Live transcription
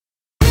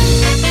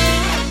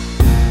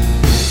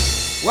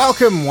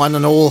Welcome, one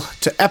and all,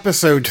 to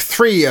episode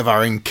 3 of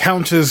our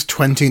Encounters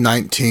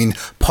 2019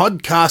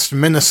 podcast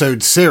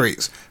minisode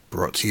series,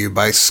 brought to you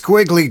by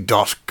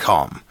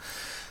Squiggly.com.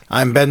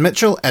 I'm Ben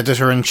Mitchell,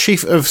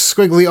 editor-in-chief of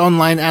Squiggly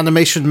Online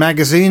Animation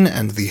Magazine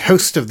and the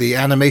host of the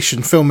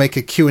Animation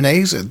Filmmaker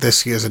Q&As at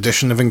this year's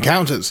edition of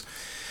Encounters.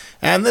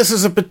 And this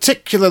is a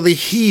particularly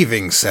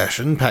heaving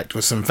session, packed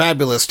with some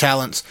fabulous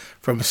talents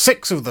from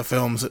 6 of the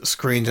films that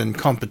screened in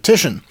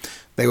competition.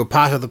 They were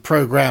part of the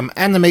program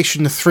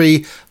Animation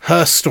 3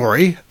 Her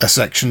Story, a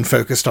section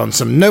focused on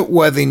some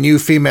noteworthy new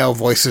female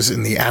voices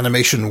in the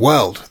animation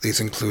world. These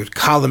include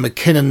Carla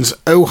McKinnon's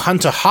Oh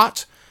Hunter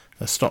Heart,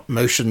 a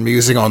stop-motion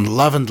musing on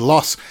love and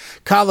loss.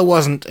 Carla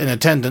wasn't in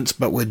attendance,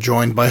 but we're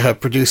joined by her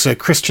producer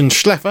Christian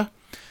Schleffer.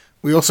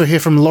 We also hear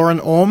from Lauren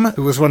Orme,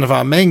 who was one of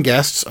our main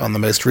guests on the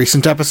most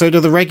recent episode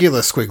of the regular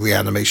Squiggly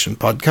Animation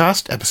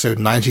podcast, episode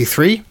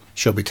 93.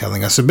 She'll be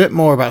telling us a bit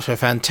more about her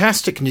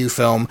fantastic new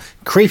film,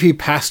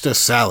 Creepypasta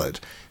Salad,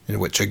 in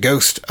which a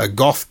ghost, a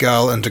goth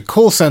girl, and a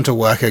call center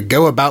worker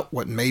go about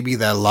what may be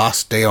their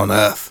last day on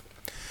Earth.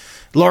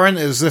 Lauren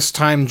is this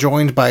time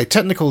joined by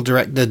technical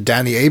director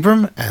Danny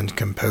Abram and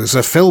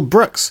composer Phil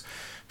Brooks.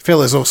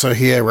 Phil is also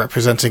here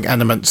representing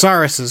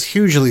Animantzaris'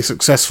 hugely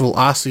successful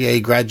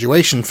RCA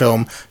graduation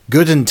film,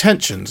 Good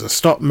Intentions, a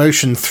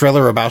stop-motion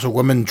thriller about a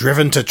woman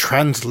driven to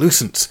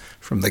translucence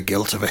from the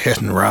guilt of a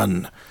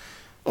hit-and-run.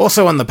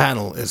 Also on the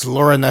panel is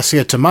Laura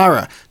Nasir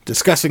Tamara,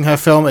 discussing her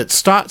film It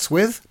Starts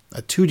With,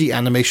 a 2D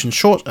animation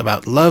short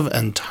about love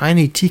and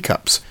tiny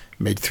teacups,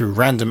 made through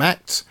random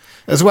acts,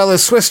 as well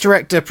as Swiss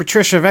director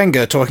Patricia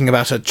Wenger talking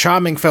about her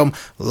charming film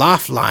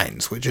Laugh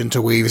Lines, which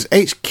interweaves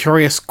 8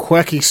 curious,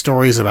 quirky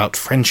stories about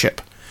friendship.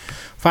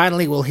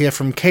 Finally, we'll hear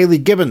from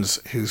Kaylee Gibbons,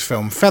 whose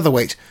film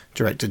Featherweight,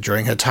 directed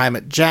during her time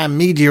at Jam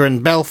Media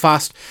in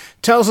Belfast,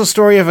 tells the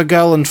story of a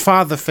girl and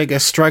father figure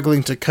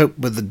struggling to cope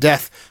with the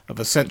death of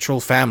a central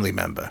family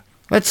member.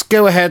 Let's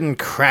go ahead and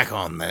crack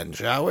on then,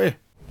 shall we?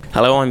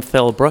 Hello, I'm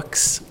Phil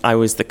Brooks. I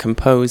was the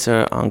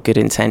composer on Good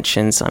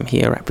Intentions. I'm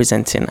here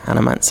representing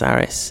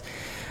Animantzaris.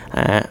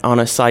 On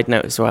a side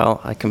note as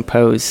well, I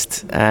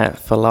composed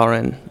for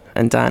Lauren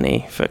and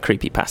Danny for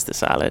Creepypasta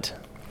Salad.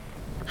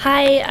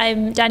 Hi,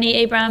 I'm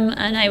Danny Abram,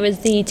 and I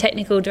was the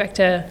technical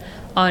director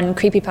on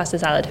Creepypasta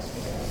Salad.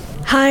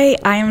 Hi,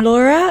 I'm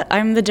Laura.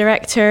 I'm the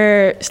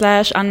director /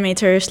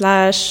 animator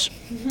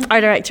 /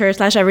 art director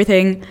 /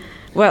 everything.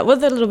 Well,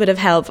 with a little bit of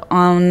help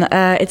on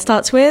It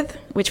Starts With,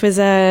 which was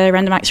a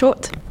random act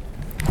short.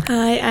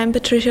 Hi, I'm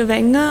Patricia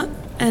Wenger,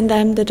 and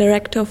I'm the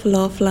director of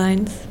Laugh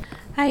Lines.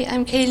 Hi,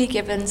 I'm Kaylee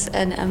Gibbons,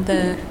 and I'm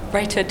the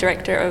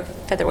writer-director of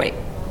Featherweight.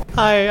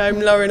 Hi,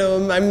 I'm Lauren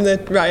Orme. I'm the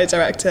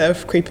writer-director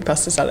of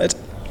Creepypasta Salad.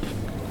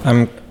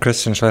 I'm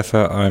Christian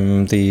Schleffer.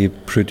 I'm the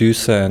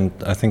producer and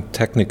I think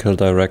technical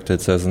director,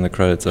 it says in the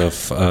credits,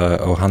 of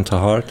Oh Hunter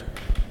Heart.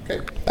 Okay.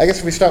 I guess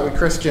if we start with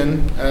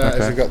Christian,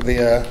 as we got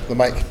the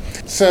mic.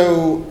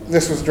 So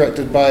this was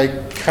directed by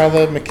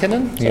Carla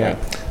McKinnon? Yeah.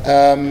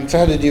 So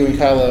how did you and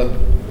Carla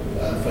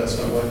first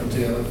start working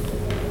together?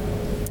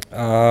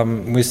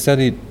 We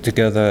studied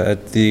together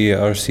at the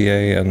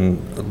RCA and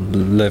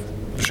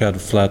shared a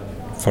flat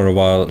for a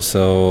while,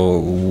 so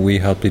we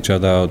helped each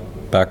other out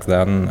back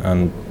then,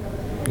 and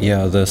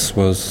yeah, this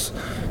was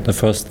the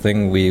first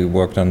thing we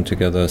worked on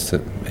together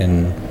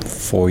in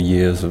 4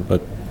 years, but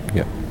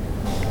yeah.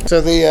 So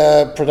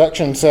the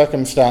production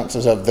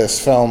circumstances of this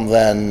film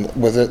then,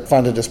 was it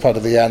funded as part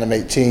of the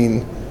Animate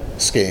Teen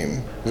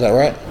scheme? Is that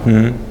right?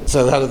 Mm-hmm.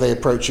 So how did they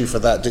approach you for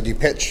that? Did you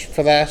pitch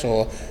for that,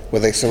 or were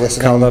they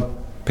soliciting? Carla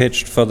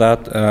pitched for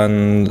that,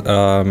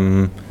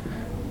 and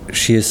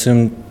she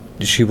assumed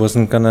she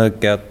wasn't gonna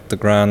get the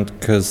grant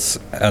because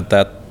at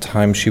that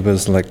time she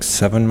was like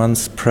 7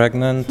 months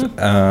pregnant,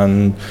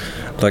 and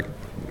like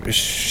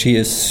she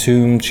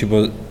assumed she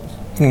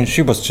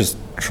was just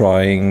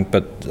trying,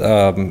 but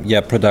yeah,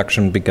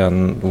 production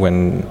began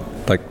when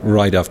like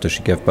right after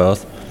she gave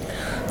birth.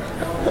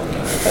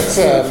 That's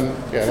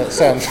yeah, that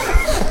sounds.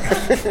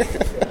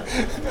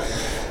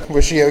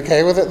 Was she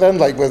okay with it then?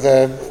 Like with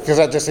because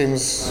that just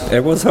seems.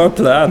 It was her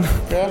plan.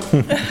 Yeah.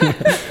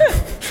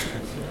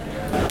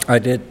 I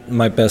did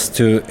my best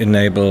to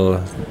enable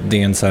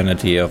the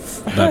insanity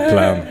of that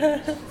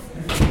plan.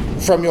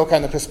 From your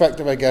kind of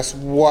perspective, I guess,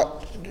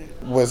 what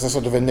was the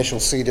sort of initial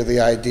seed of the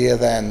idea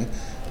then?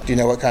 Do you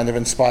know what kind of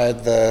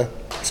inspired the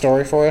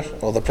story for it,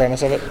 or the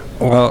premise of it?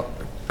 Well,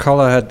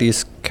 Carla had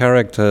these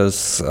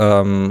characters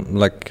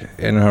like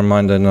in her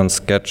mind and on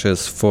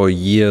sketches for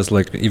years,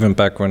 like even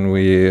back when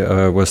we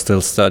were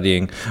still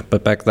studying.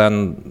 But back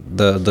then,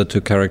 the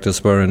 2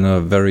 characters were in a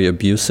very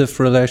abusive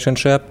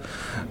relationship,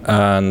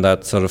 and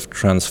that sort of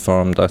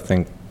transformed, I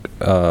think.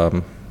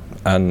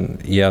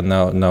 And yeah,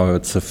 now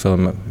it's a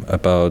film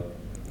about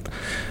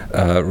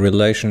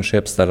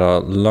relationships that are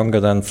longer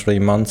than 3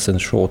 months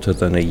and shorter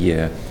than a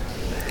year.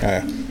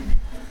 Yeah,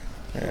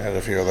 I had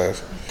a few of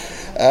those.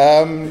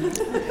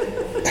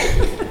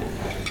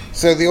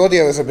 So the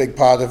audio is a big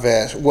part of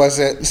it. Was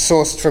it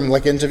sourced from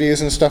like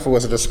interviews and stuff, or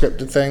was it a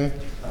scripted thing?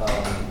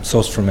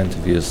 Sourced from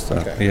interviews,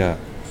 Okay. Yeah.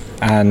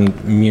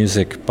 and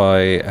music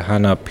by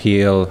Hannah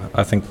Peel.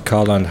 I think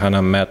Carla and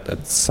Hannah met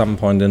at some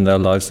point in their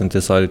lives and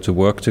decided to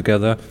work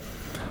together,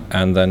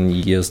 and then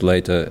years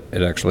later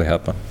it actually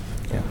happened.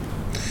 Yeah.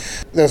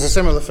 There was a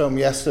similar film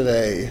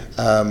yesterday,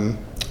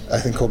 I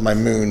think called My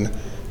Moon,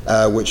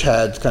 which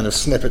had kind of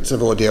snippets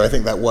of audio. I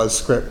think that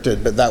was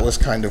scripted, but that was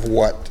kind of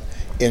what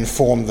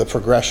informed the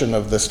progression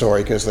of the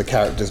story, because the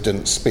characters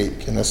didn't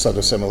speak in a sort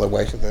of similar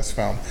way to this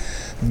film.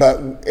 But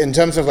in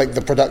terms of like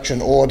the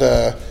production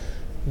order,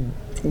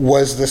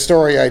 was the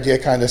story idea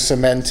kind of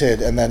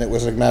cemented, and then it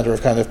was a matter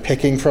of kind of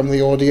picking from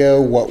the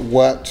audio what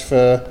worked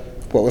for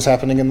what was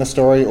happening in the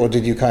story, or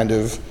did you kind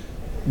of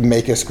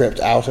make a script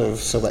out of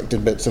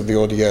selected bits of the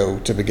audio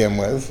to begin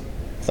with,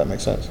 if that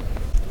makes sense?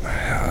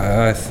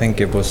 I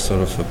think it was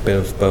sort of a bit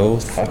of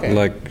both. Okay.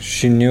 Like,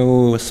 she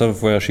knew sort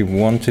of where she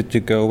wanted to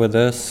go with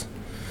this,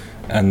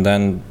 and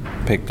then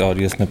picked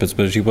audio snippets,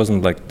 but she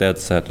wasn't like dead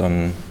set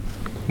on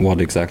what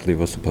exactly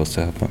was supposed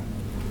to happen.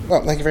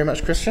 Well, thank you very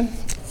much, Christian.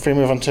 If we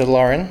move on to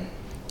Lauren.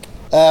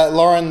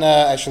 Lauren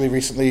actually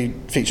recently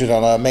featured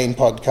on our main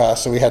podcast,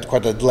 so we had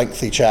quite a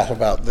lengthy chat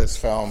about this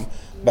film.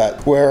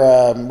 But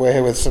we're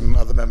here with some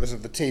other members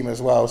of the team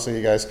as well, so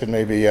you guys can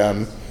maybe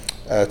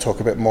talk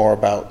a bit more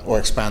about, or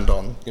expand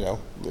on,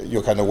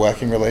 your kind of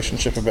working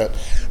relationship a bit.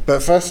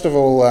 But first of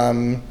all,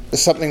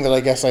 something that I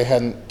guess I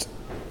hadn't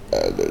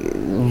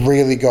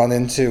really gone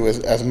into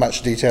as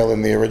much detail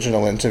in the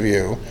original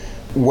interview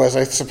was,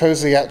 I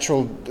suppose, the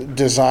actual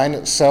design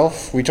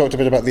itself. We talked a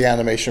bit about the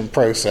animation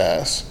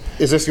process.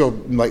 Is this your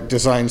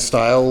design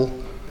style?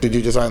 Did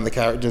you design the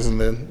characters in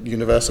the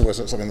universe, or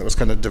was it something that was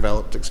kind of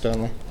developed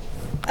externally?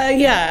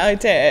 Yeah, I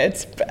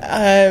did.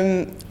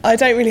 I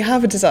don't really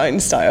have a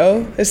design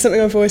style. It's something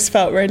I've always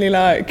felt really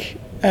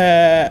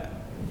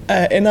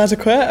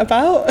inadequate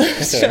about. Do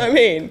you know what I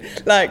mean?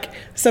 Like,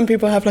 some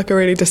people have a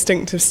really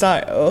distinctive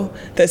style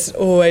that's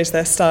always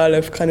their style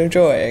of kind of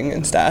drawing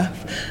and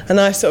stuff.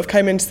 And I sort of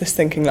came into this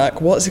thinking,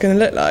 what's it going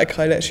to look like?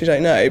 I literally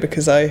don't know,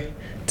 because I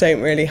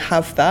don't really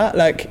have that.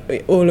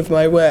 All of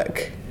my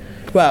work,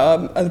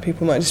 other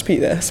people might dispute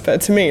this,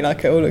 but to me,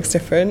 it all looks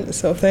different,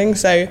 sort of thing.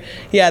 So,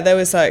 yeah, there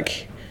was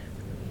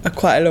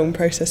quite a long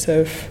process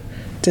of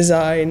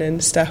design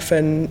and stuff,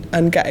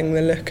 and getting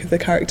the look of the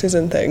characters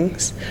and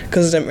things,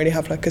 because I don't really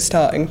have a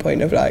starting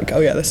point of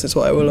this is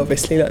what it will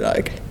obviously look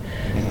like.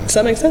 Does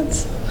that make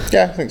sense?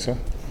 Yeah, I think so.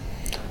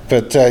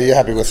 But you're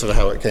happy with sort of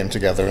how it came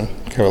together and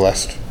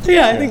coalesced?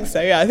 Yeah, I think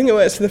so. Yeah, I think it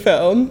works for the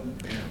film.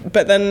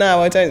 But then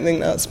now I don't think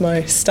that's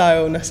my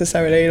style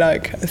necessarily. I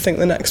think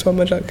the next one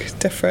would look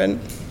different,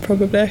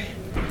 probably.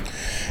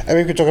 And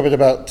we could talk a bit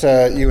about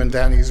you and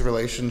Danny's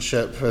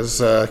relationship,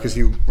 because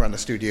you run a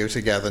studio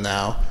together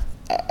now.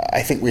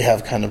 I think we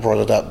have kind of brought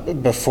it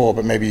up before,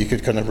 but maybe you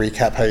could kind of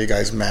recap how you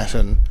guys met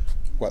and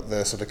what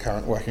the sort of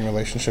current working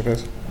relationship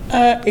is.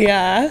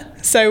 Yeah,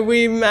 so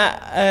we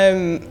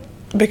met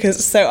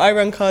because I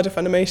run Cardiff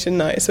Animation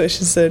Nights,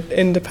 which is an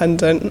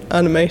independent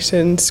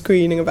animation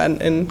screening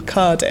event in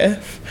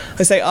Cardiff.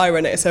 I say I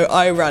run it, so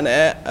I ran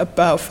it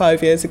about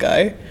 5 years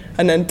ago,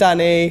 and then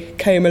Danny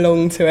came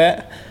along to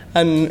it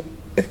and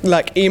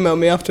emailed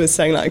me afterwards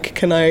saying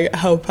can I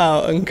help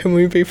out and can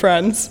we be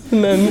friends?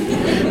 And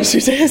then she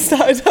just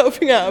started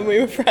helping out and we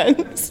were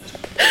friends.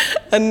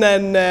 And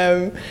then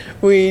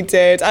we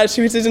did an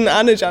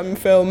Anajam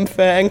film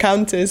for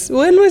Encounters.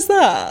 When was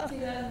that?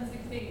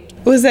 2016.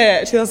 Was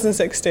it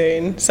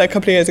 2016? So a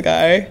couple of years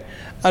ago.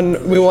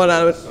 And we won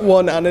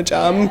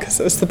Anajam because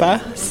it was the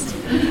best.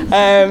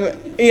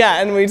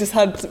 And we just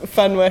had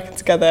fun working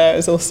together. It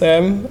was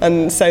awesome.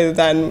 And so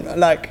then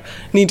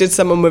needed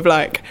someone with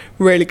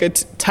really good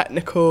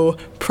technical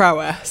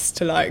prowess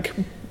to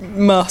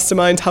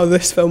mastermind how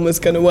this film was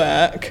going to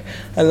work,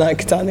 and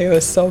Danny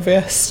was the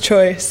obvious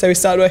choice. So we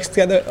started working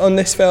together on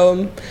this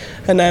film,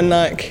 and then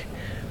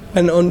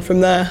went on from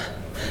there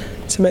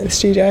to make the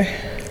studio.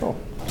 Cool.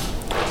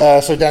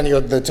 So Danny,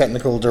 you're the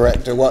technical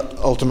director. What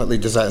ultimately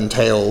does that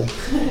entail?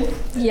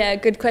 Yeah,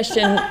 good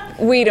question.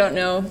 We don't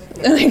know.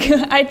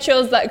 I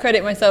chose that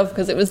credit myself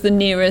because it was the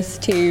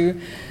nearest to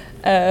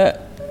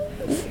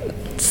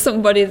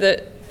somebody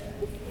that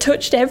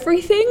touched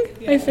everything.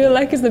 I feel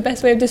is the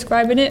best way of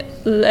describing it.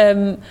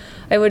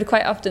 I would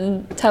quite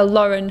often tell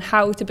Lauren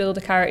how to build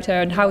a character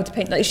and how to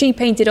paint. She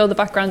painted all the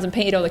backgrounds and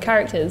painted all the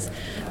characters,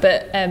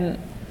 but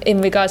in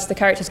regards to the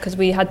characters, because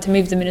we had to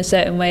move them in a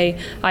certain way,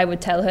 I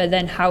would tell her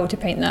then how to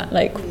paint that,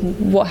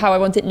 how I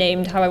want it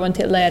named, how I want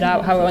it laid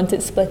out, how I want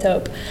it split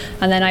up,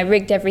 and then I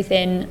rigged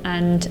everything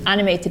and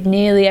animated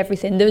nearly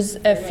everything. There's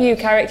a few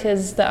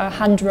characters that are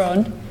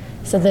hand-drawn,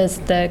 so there's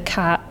the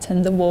cat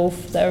and the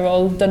wolf that are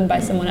all done by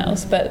someone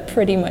else, but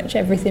pretty much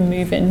everything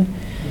moving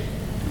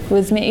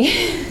was me.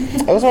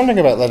 I was wondering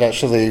about that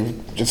actually,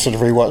 just sort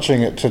of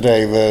rewatching it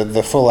today,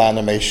 the full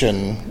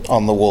animation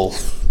on the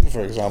wolf,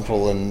 for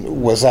example,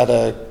 and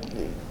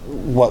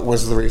what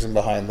was the reason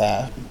behind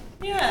that?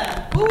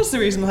 Yeah, what was the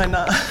reason behind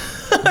that?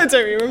 I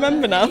don't even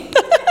remember now.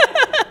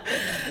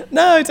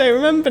 No, I don't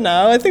remember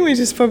now. I think we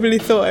just probably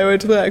thought it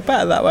would work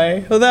better that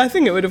way, although I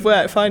think it would have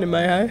worked fine in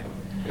Moho.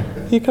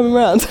 You coming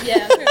round?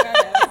 Yeah, I'm coming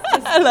round.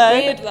 Hello.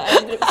 Weird that I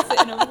ended up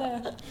sitting over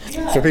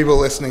there. For people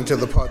listening to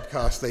the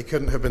podcast, they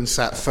couldn't have been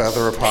sat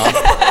further apart.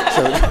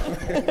 So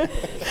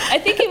I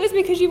think it was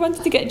because you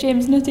wanted to get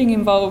James Nutting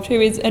involved,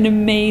 who is an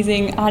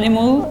amazing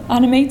animal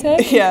animator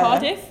in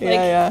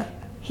Cardiff.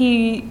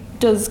 He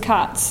does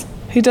cats.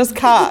 He does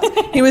cat.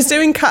 He was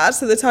doing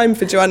cats at the time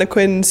for Joanna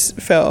Quinn's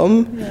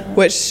film,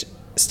 which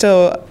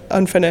still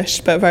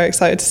unfinished, but very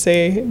excited to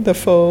see the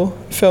full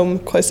film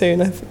quite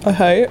soon, I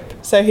hope.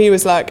 So he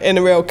was like in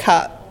a real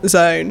cat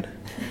zone.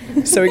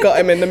 So we got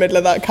him in the middle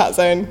of that cat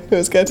zone. It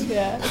was good.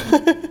 Yeah.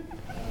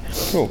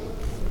 cool.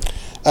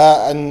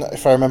 And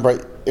if I remember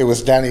right, it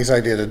was Danny's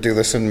idea to do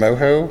this in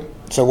Moho.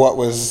 So what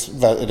was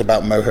it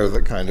about Moho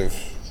that kind of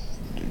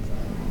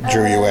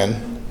drew you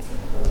in?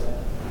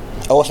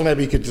 Also,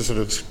 maybe you could just sort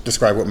of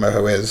describe what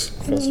Moho is.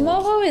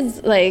 Moho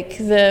is like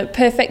the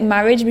perfect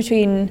marriage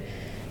between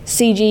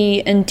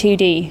CG and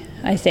 2D,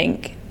 I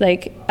think.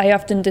 Like, I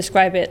often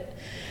describe it,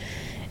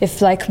 if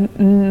like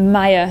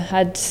Maya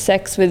had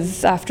sex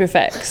with After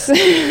Effects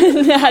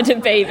and had a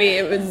baby,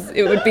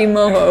 it would be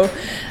Moho.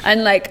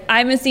 And like,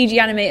 I'm a CG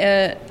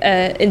animator.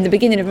 In the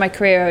beginning of my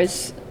career, I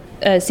was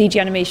CG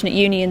animation at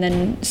uni, and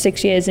then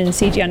 6 years in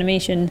CG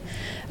animation,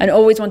 and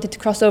always wanted to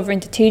cross over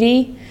into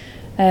 2D.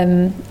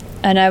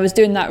 And I was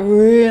doing that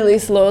really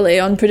slowly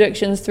on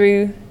productions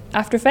through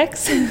After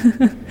Effects.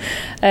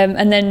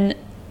 And then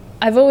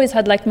I've always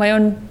had like my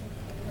own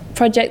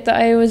project that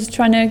I was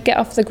trying to get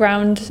off the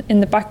ground in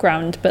the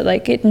background, but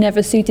like it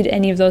never suited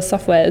any of those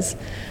softwares.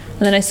 And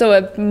then I saw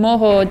a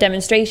Moho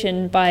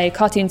demonstration by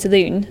Cartoon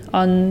Saloon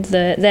on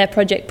their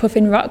project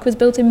Puffin Rock was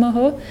built in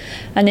Moho,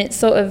 and it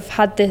sort of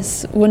had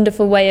this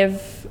wonderful way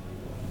of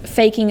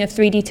faking a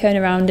 3D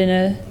turnaround in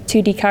a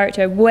 2D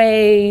character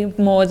way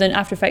more than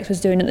After Effects was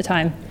doing at the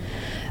time.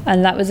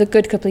 And that was a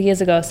good couple of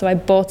years ago, so I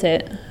bought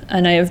it,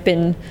 and I have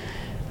been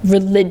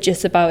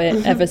religious about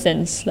it ever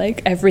since.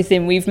 Like,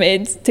 everything we've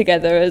made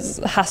together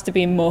has to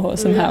be in Moho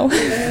somehow.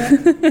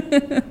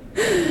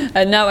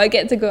 And now I'm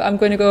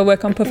going to go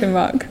work on Puffin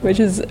Rock, which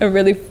is a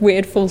really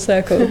weird full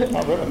circle.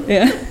 Oh, really?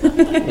 Yeah.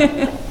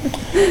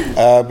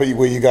 But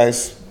will you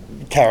guys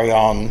carry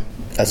on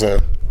as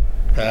a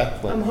pair?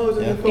 I'm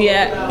holding the phone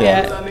Yeah. now.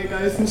 Danny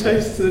goes and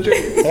chases the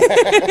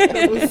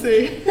drink. We'll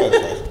see.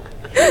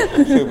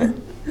 Super.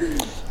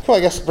 Well,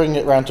 I guess bring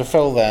it round to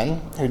Phil then,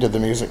 who did the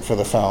music for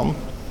the film.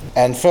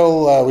 And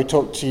Phil, we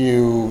talked to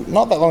you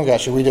not that long ago,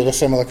 actually. We did a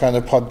similar kind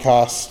of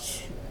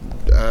podcast,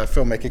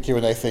 filmmaker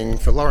Q&A thing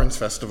for Lawrence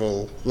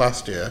Festival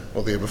last year,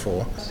 or the year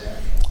before.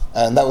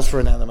 And that was for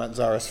an Anna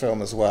Mantzaris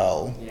film as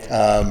well.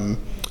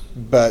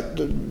 But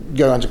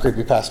going on to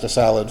Creepypasta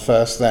Salad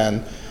first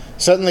then.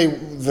 Certainly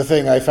the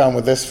thing I found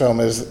with this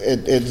film is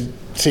it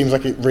seems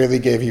like it really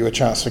gave you a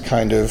chance to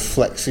kind of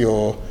flex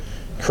your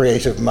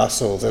creative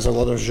muscles. There's a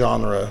lot of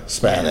genre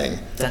spanning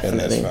in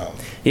this film.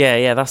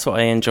 Yeah, that's what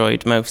I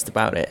enjoyed most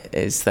about it,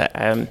 is that,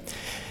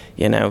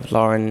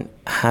 Lauren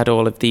had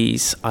all of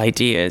these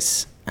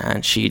ideas,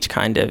 and she'd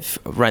kind of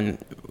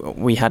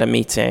we had a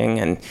meeting,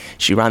 and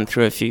she ran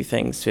through a few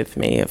things with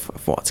me of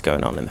what's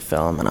going on in the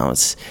film, and I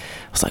was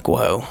like,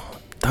 whoa,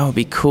 that would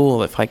be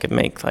cool if I could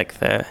make like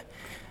the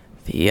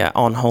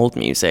on hold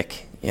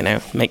music,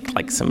 make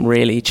like some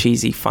really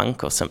cheesy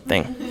funk or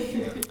something,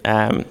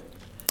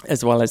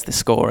 as well as the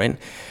scoring.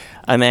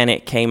 And then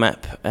it came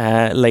up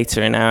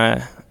later in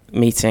our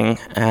meeting.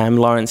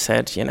 Lauren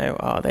said,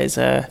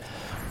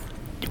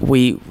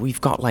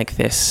 we've got like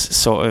this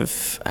sort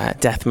of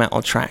death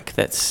metal track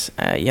that's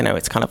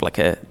it's kind of like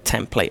a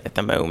template at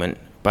the moment,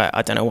 but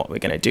I don't know what we're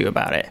going to do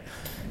about it.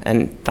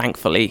 And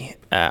thankfully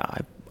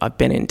I've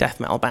been in death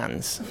metal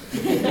bands,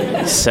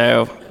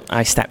 so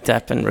I stepped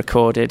up and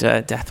recorded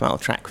a death metal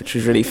track, which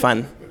was really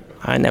fun.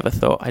 I never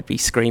thought I'd be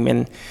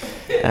screaming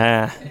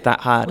that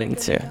hard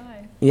into.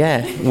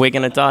 Yeah, "We're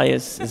Gonna Die"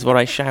 is what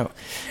I shout.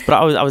 But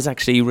I was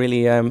actually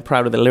really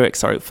proud of the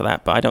lyrics I wrote for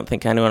that, but I don't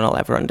think anyone will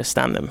ever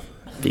understand them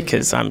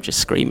because I'm just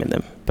screaming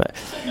them. But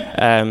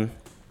and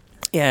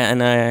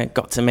I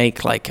got to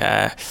make like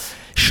a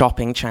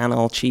shopping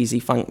channel cheesy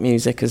funk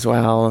music as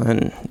well,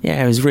 and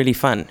it was really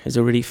fun. It was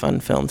a really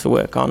fun film to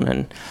work on,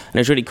 and it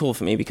was really cool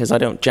for me because I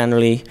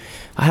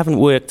haven't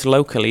worked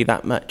locally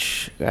that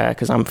much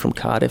because I'm from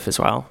Cardiff as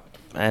well,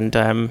 and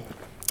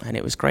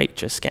it was great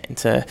just getting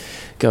to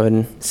go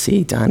and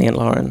see Danny and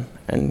Lauren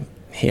and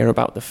hear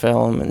about the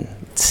film and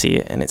see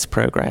it in its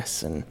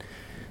progress, and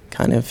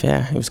kind of,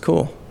 it was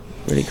cool,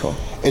 really cool.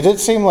 It did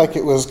seem like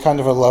it was kind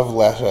of a love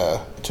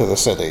letter to the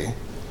city,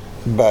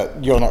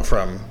 but you're not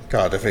from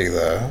Cardiff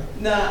either.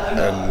 No, I'm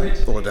not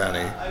originally. Or Danny.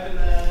 I've been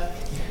there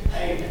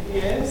 8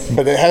 years.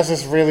 But it has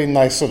this really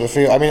nice sort of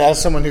feel. I mean,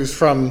 as someone who's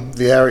from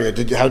the area,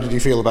 how did you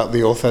feel about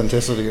the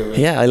authenticity of it?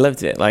 Yeah, I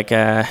loved it. Like,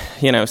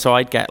 so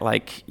I'd get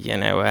like,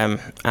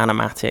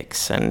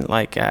 animatics and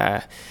like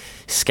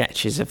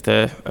sketches of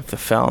the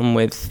film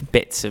with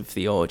bits of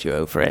the audio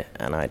over it,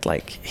 and I'd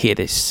like hear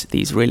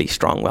these really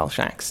strong Welsh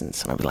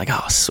accents, and I'd be like,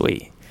 oh,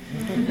 sweet.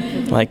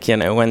 Like,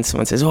 when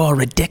someone says, oh,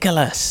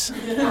 ridiculous,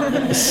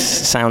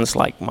 this sounds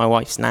like my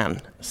wife's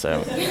nan.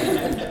 So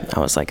I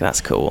was like,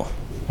 that's cool.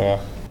 Yeah.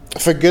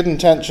 for Good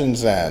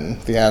Intentions then,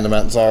 the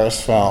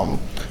Animatzaris film,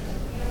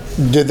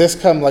 did this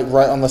come like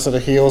right on the sort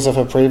of heels of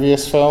her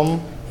previous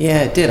film?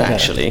 Yeah, it did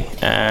actually.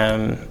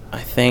 I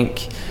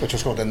think... Which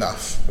was called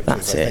Enough, which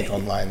that's is, I think,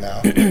 online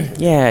now.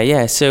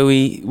 Yeah. So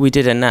we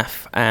did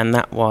Enough, and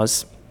that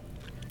was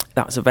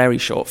a very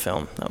short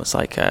film. That was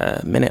like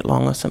a minute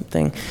long or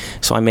something.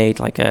 So I made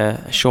like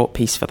a short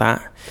piece for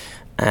that,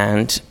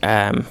 and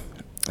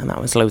that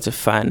was loads of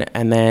fun.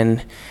 And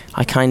then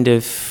I kind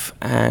of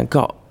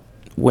got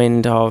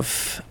wind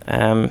of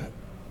a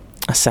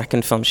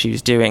second film she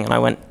was doing, and I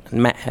went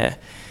and met her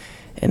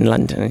in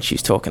London, and she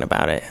was talking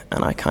about it,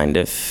 and I kind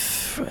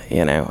of,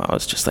 I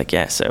was just like,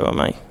 yeah, so am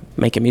I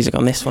making music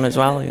on this one as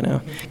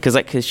well,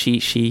 because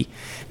she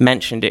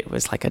mentioned it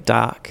was like a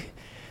dark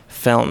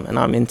film, and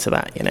I'm into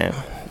that,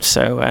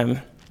 so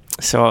I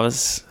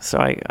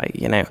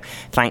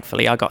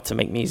thankfully I got to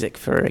make music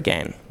for her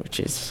again, which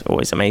is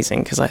always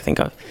amazing, because I think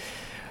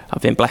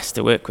I've been blessed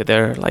to work with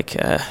her like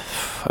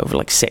over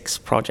like 6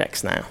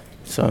 projects now.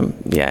 So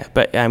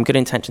but Good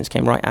Intentions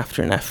came right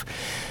after Enough,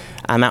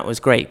 and that was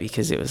great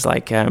because it was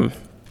like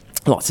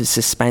lots of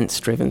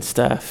suspense-driven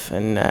stuff,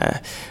 and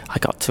I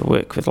got to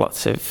work with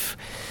lots of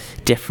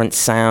different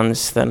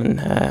sounds than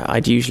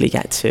I'd usually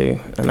get to,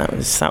 and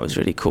that was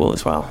really cool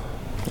as well.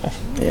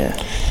 Yeah.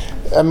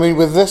 I mean,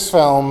 with this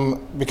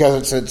film,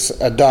 because it's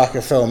a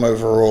darker film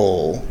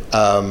overall,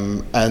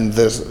 and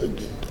there's,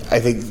 I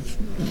think,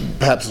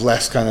 perhaps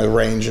less kind of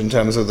range in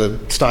terms of the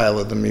style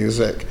of the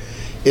music.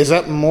 Is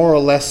that more or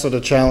less sort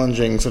of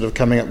challenging, sort of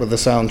coming up with a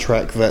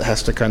soundtrack that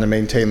has to kind of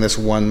maintain this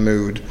one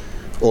mood,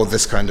 or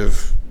this kind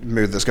of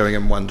mood that's going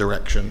in one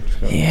direction?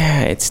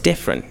 Yeah, it's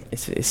different.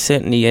 It's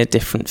certainly a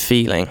different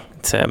feeling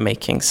to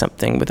making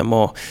something with a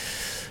more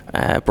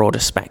broader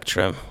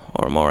spectrum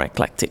or a more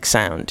eclectic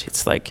sound.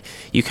 It's like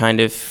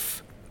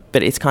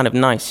but it's kind of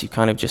nice. You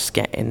kind of just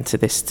get into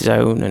this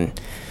zone,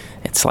 and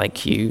it's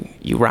like you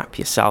wrap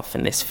yourself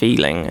in this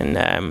feeling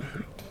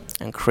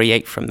and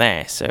create from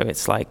there. So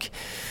it's like,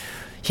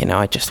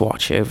 I'd just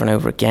watch it over and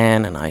over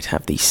again, and I'd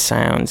have these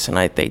sounds, and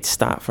they'd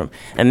start from...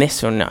 And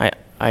this one, I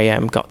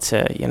got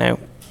to,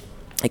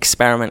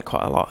 experiment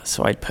quite a lot.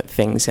 So I'd put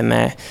things in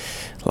there,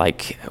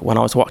 like when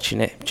I was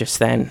watching it just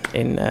then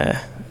in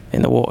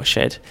the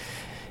Watershed,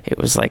 it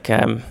was like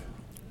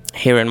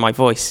hearing my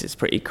voice is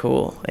pretty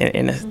cool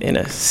in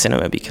a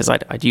cinema, because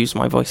I'd use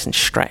my voice and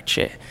stretch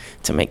it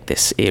to make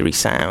this eerie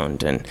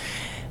sound.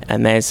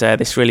 And there's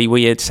this really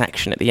weird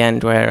section at the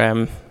end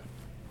where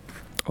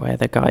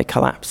the guy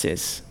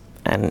collapses,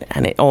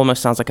 and it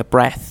almost sounds like a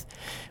breath,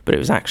 but it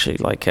was actually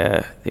like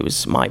it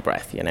was my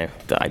breath,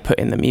 that I put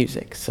in the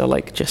music. So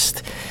like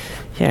just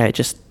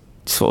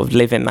sort of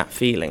live in that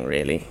feeling.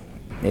 Really,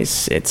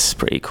 it's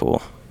pretty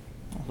cool.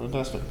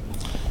 Fantastic.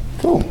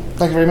 Cool.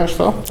 Thank you very much,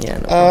 Phil. Yeah.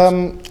 No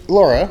problem.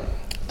 Laura,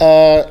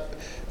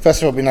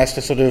 first of all, it'd be nice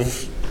to sort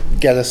of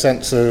get a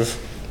sense of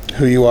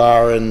who you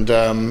are and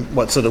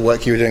what sort of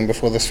work you were doing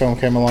before this film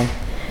came along.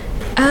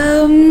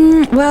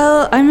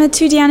 Well, I'm a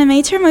 2D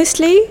animator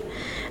mostly.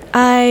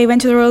 I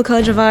went to the Royal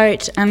College of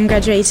Art and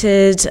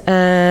graduated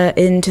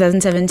in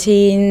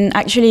 2017.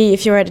 Actually,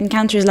 if you were at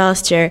Encounters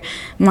last year,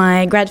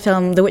 my grad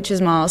film, The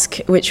Witch's Mask,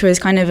 which was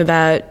kind of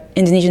about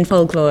Indonesian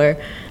folklore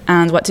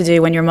and what to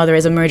do when your mother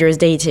is a murderous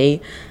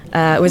deity,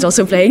 was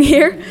also playing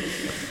here.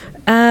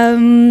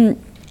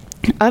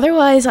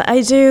 Otherwise,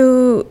 I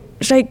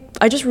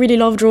just really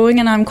love drawing,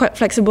 and I'm quite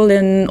flexible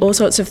in all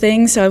sorts of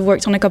things. So I've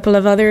worked on a couple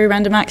of other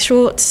Random Acts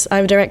shorts.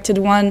 I've directed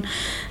one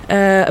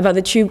about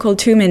the tube called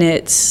 2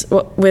 Minutes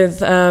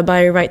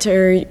by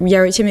writer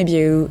Yari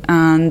Timibu,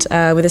 and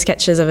with the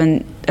sketches of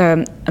an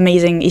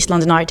amazing East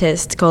London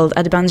artist called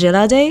Adban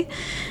Jelade.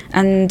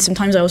 And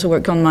sometimes I also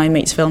work on my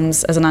mates'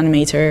 films as an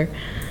animator.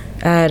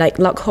 Like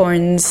Lock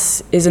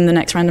Horns is in the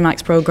next Random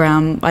Acts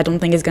program. I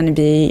think it's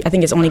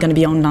only going to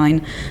be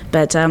online,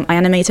 but I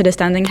animated a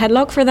standing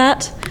headlock for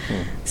that.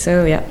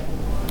 So yeah.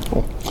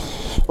 Cool.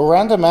 Well,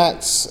 Random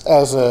Acts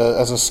as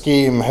a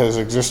scheme has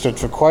existed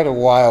for quite a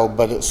while,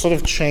 but it's sort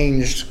of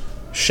changed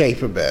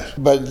shape a bit.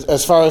 But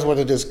as far as what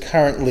it is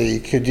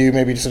currently, could you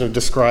maybe sort of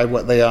describe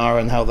what they are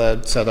and how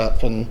they're set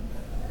up and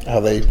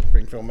how they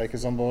bring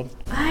filmmakers on board?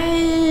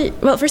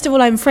 Well, first of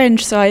all, I'm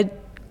French, so I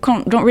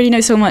don't really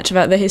know so much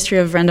about the history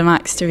of Random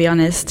Acts, to be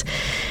honest,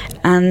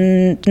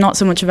 and not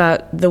so much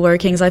about the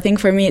workings. I think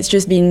for me it's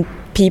just been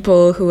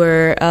people who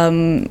are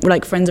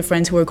like friends of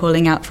friends who are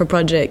calling out for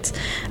projects.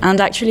 And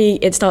actually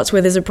It Starts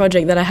With is a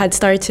project that I had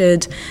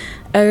started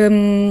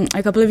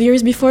a couple of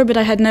years before, but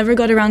I had never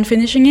got around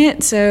finishing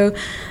it, so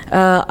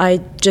I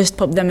just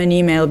popped them an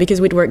email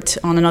because we'd worked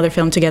on another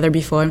film together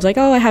before. I was like,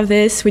 I have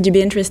this, would you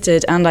be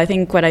interested? And I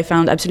think what I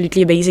found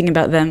absolutely amazing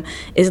about them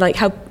is like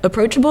how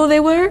approachable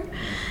they were.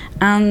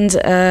 And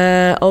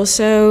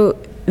also,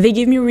 they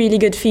give me really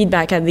good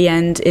feedback at the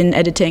end in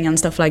editing and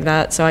stuff like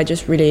that. So I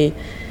just really,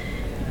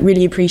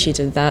 really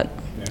appreciated that.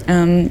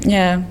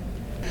 Yeah.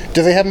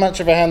 Do they have much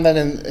of a hand then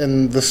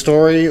in the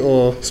story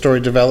or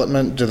story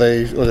development? Or do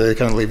they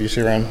kind of leave you to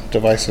your own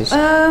devices?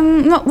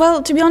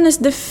 Well, to be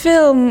honest, the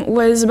film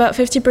was about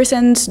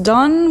 50%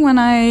 done when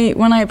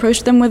I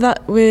approached them with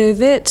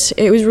it.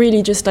 It was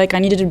really just like I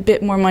needed a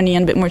bit more money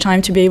and a bit more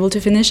time to be able to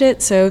finish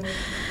it. So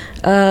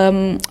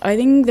I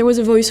think there was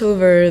a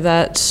voiceover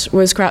that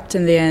was scrapped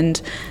in the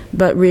end,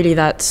 but really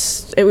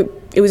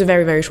it was a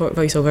very, very short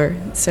voiceover.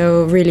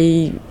 So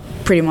really,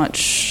 pretty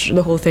much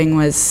the whole thing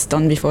was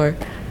done before.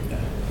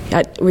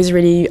 It was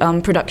really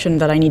production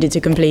that I needed to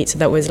complete, so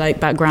that was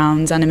like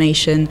backgrounds,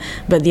 animation,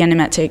 but the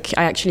animatic,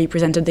 I actually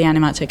presented the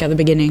animatic at the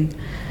beginning.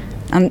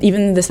 And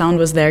even the sound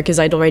was there because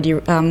I'd already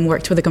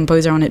worked with a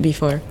composer on it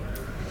before.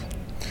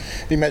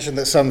 You mentioned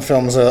that some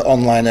films are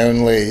online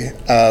only.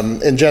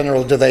 In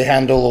general, do they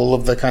handle all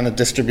of the kind of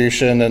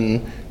distribution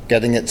and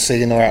getting it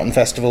seen or out in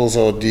festivals,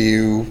 or do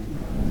you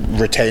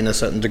retain a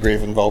certain degree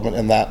of involvement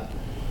in that?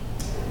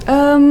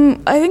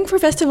 I think for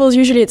festivals,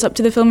 usually it's up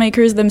to the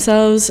filmmakers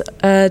themselves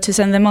to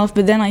send them off,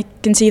 but then I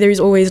can see there's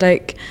always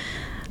like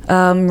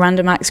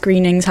random act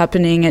screenings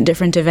happening at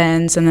different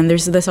events, and then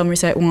there's the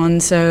Somerset one,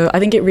 so I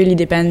think it really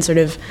depends sort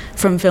of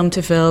from film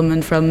to film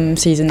and from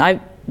season.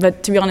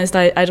 But to be honest,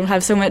 I don't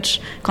have so much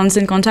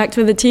constant contact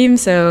with the team,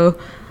 so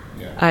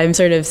I'm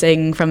sort of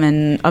saying from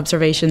an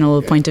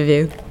observational point of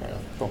view.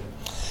 Cool.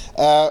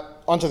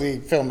 Onto the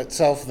film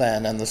itself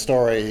then, and the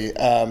story.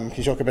 Can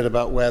you talk a bit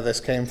about where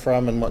this came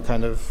from and what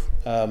kind of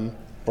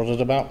brought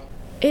it about?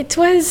 It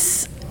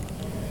was,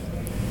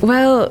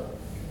 well,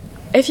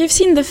 if you've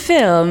seen the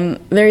film,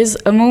 there is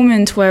a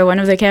moment where one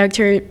of the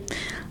characters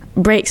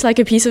breaks like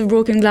a piece of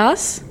broken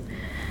glass,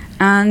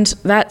 and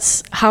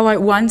that's how I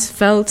once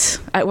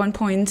felt at one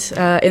point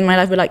in my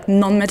life, but like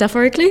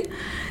non-metaphorically.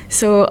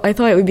 So I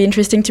thought it would be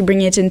interesting to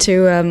bring it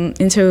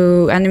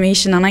into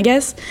animation, and I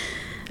guess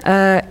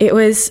it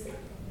was.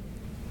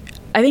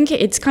 I think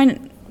it's kind of,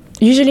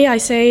 usually I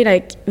say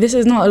like, this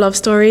is not a love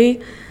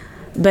story,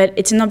 but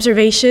it's an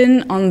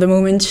observation on the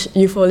moment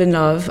you fall in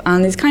love.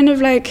 And it's kind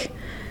of like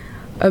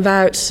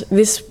about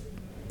this,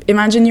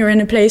 imagine you're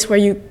in a place where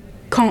you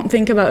can't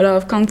think about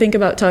love, can't think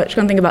about touch,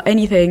 can't think about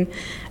anything.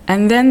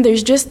 And then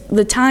there's just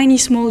the tiny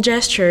small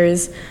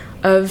gestures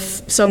of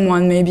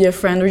someone, maybe a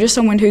friend or just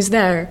someone who's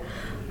there,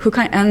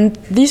 and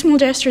these small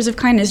gestures of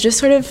kindness just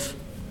sort of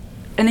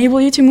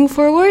enable you to move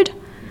forward.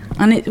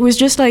 And it was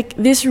just like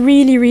this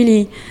really,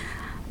 really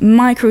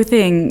micro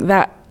thing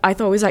that I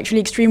thought was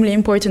actually extremely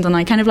important, and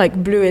I kind of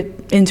like blew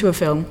it into a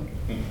film.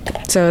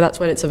 So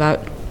that's what it's about.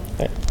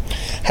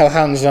 How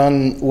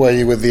hands-on were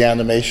you with the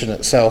animation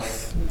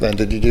itself then?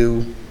 Did you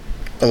do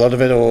a lot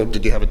of it, or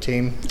did you have a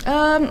team?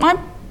 I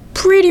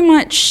pretty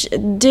much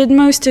did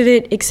most of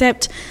it,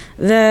 except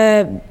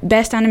the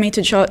best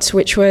animated shots,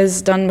 which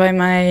was done by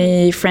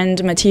my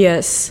friend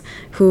Matthias,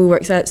 who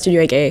works at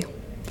Studio A.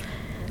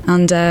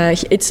 And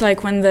it's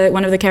like when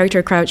one of the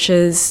character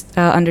crouches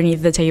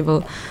underneath the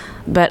table.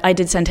 But I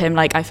did send him,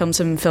 like, I filmed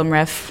some film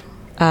ref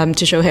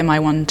to show him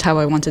how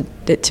I wanted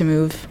it to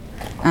move.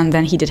 And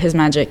then he did his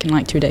magic in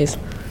like 2 days.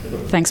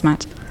 Thanks,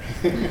 Matt.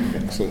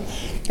 Excellent.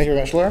 Thank you very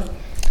much, Laura.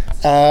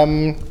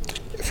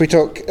 If we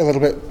talk a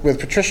little bit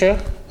with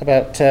Patricia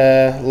about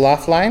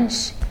laugh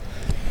lines.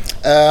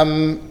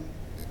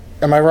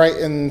 Am I right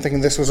in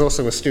thinking this was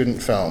also a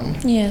student film?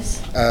 Yes.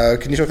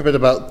 Can you talk a bit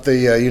about the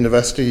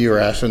university you were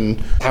at and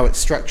how it's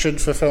structured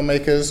for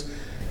filmmakers?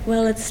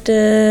 Well, it's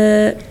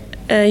the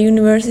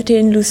university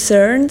in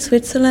Lucerne,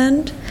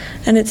 Switzerland,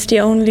 and it's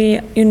the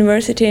only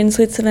university in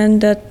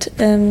Switzerland that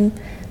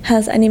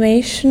has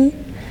animation,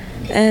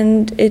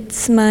 and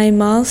it's my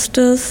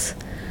master's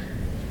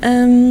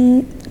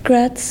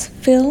grads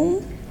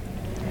film,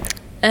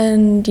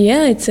 and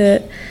yeah, it's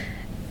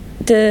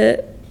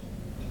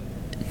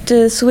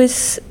the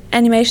Swiss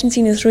animation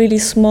scene is really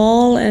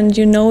small, and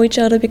you know each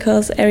other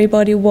because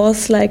everybody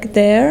was like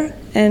there,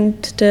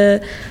 and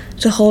the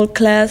whole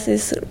class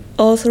is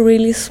also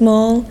really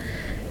small,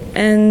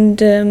 and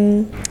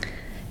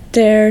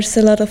there's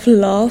a lot of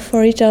love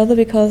for each other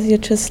because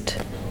it's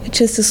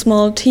just a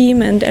small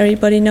team and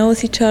everybody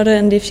knows each other,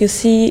 and if you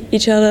see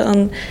each other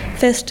on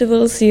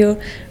festivals you're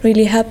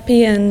really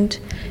happy, and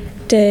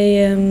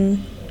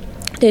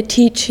they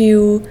teach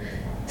you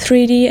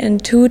 3D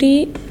and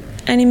 2D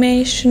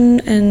animation,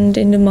 and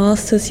in the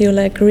masters you're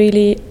like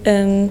really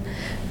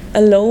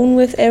alone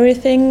with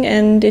everything,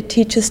 and it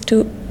teaches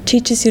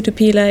you to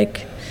be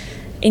like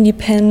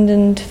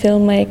independent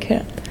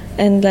filmmaker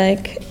and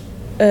like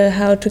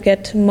how to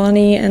get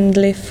money and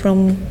live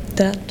from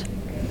that.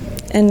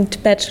 And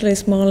bachelor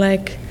is more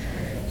like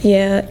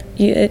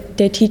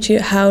they teach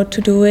you how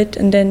to do it,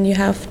 and then you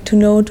have to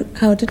know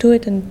how to do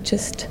it, and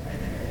just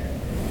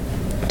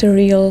the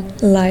real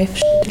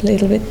life a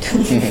little bit.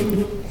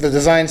 The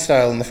design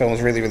style in the film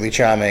is really, really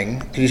charming.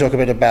 Can you talk a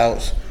bit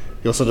about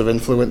your sort of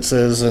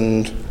influences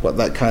and what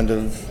that kind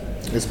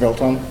of is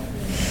built on?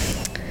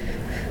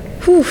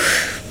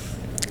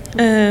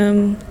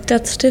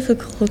 That's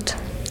difficult.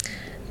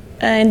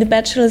 in the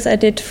bachelor's I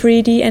did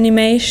 3D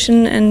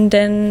animation, and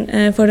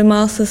then for the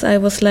master's I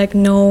was like,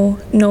 no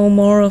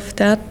more of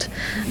that.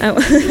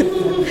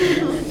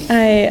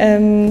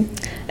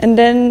 And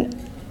then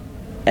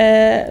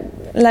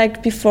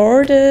like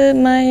before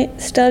my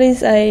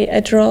studies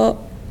I drew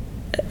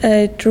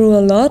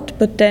a lot,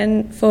 but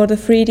then for the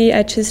 3D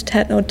I just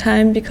had no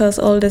time because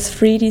all this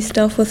 3D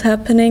stuff was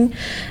happening,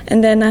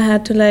 and then I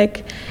had to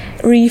like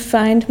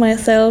re-find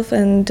myself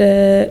and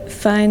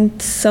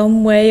find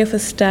some way of a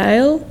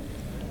style.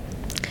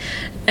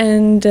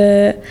 And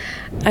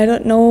I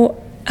don't know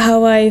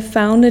how I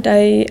found it.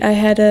 I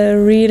had a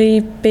really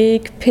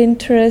big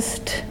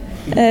Pinterest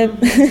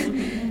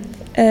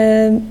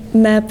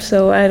map,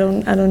 so I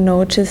don't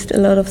know, just a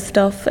lot of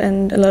stuff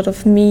and a lot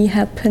of me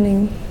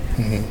happening.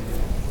 Mm-hmm.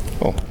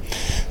 Cool.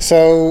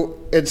 So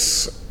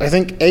it's, I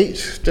think,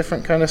 8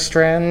 different kind of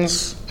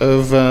strands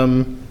of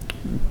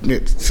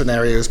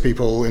scenarios,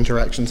 people,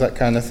 interactions, that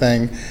kind of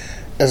thing.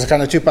 As a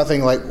kind of two-part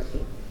thing, like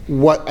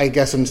what I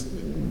guess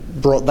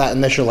brought that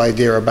initial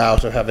idea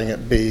about of having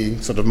it be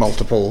sort of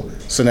multiple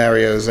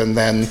scenarios, and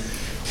then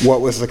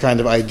what was the kind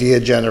of idea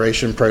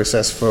generation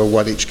process for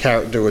what each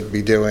character would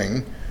be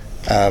doing,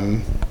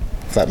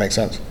 if that makes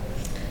sense.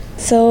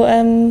 So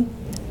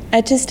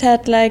I just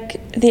had like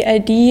the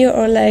idea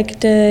or like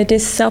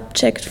this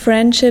subject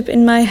friendship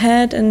in my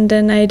head, and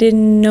then I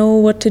didn't know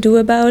what to do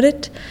about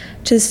it,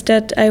 just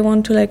that I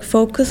want to like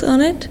focus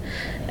on it.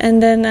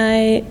 And then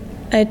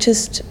I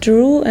just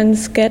drew and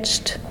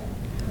sketched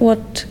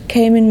what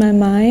came in my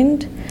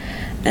mind,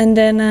 and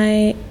then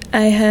I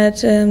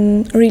had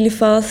really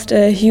fast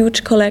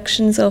huge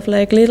collections of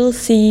like little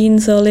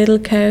scenes or little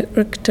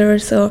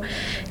characters or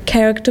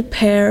character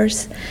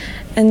pairs.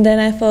 And then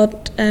I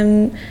thought,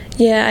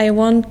 I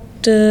want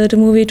the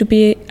movie to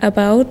be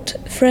about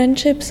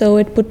friendship, so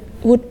it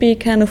would be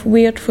kind of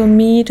weird for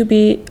me to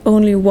be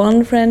only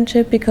one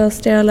friendship,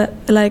 because there are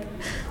like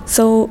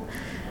so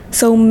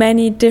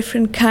many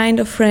different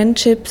kind of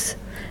friendships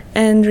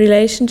and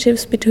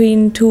relationships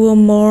between 2 or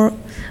more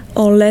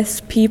or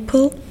less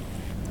people.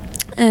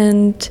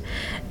 And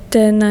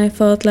then I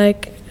thought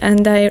like,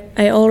 and I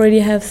already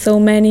have so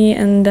many,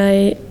 and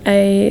I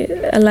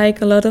like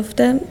a lot of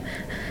them,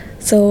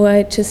 so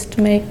I just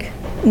make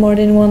more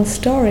than one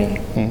story.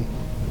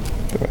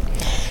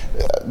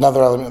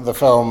 Another element of the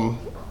film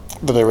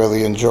that I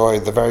really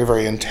enjoyed, the very,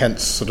 very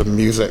intense sort of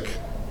music,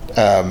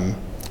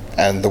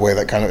 and the way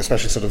that kind of,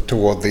 especially sort of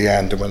toward the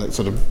end and when it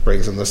sort of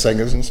brings in the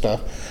singers and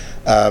stuff.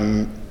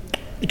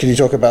 Can you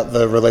talk about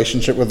the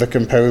relationship with the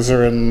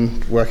composer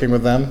and working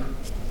with them?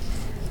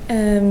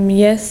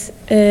 Yes,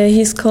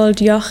 he's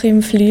called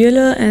Joachim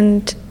Flüeler,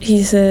 and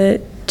he's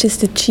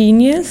just a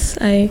genius.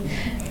 I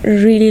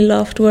really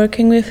loved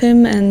working with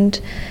him, and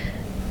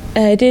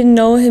I didn't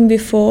know him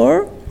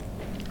before.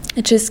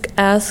 I just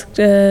asked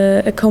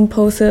a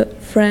composer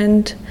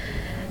friend,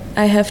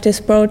 I have this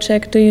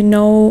project, do you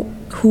know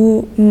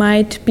who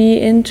might be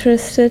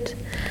interested?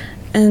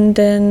 And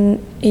then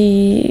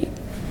he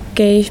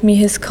gave me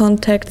his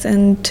contacts,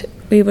 and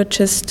we were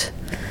just,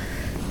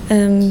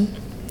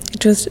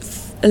 it was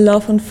a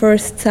love on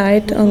first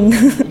sight. And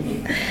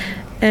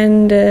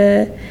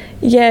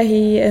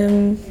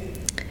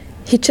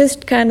he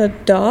just kind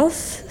of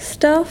does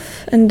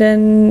stuff, and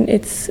then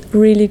it's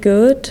really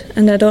good,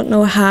 and I don't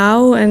know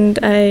how, and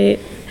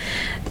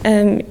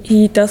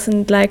he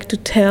doesn't like to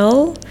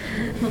tell,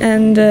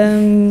 and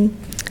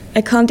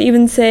I can't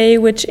even say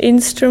which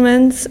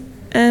instruments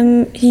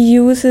he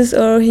uses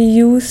or he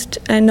used.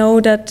 I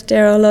know that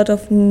there are a lot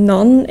of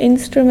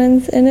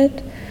non-instruments in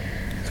it.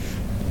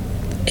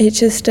 It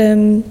just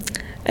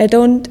I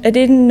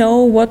didn't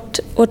know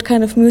what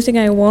kind of music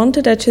I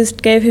wanted. I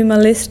just gave him a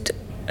list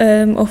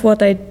of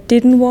what I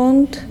didn't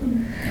want,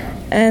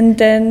 and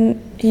then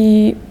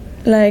he,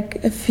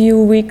 like a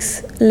few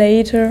weeks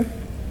later,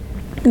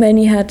 when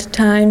he had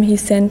time, he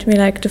sent me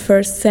like the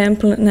first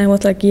sample, and I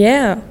was like,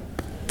 yeah,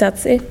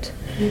 that's it.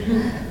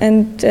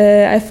 And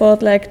I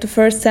thought like the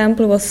first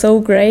sample was so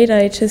great,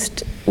 I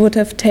just would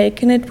have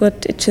taken it,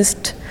 but it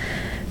just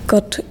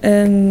got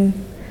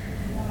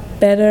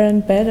better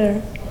and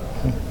better.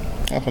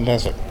 Oh,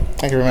 fantastic.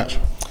 Thank you very much.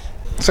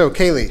 So,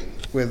 Kaylee,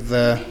 with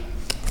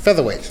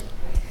Featherweight.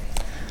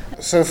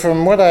 So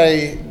from what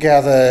I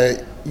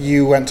gather,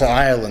 you went to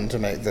Ireland to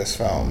make this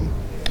film.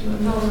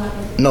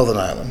 Northern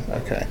Ireland,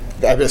 okay.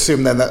 I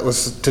assume then that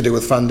was to do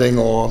with funding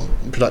or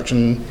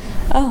production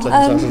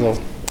circumstances? Or?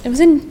 It was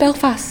in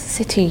Belfast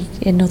City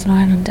in Northern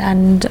Ireland,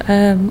 and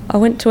I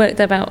went to work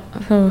there about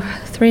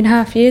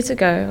 3.5 years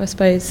ago, I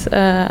suppose,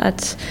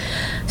 at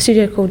a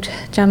studio called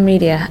Jam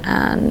Media,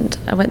 and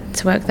I went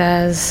to work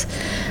there as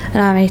an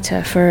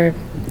animator for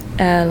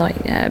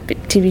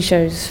TV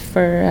shows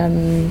for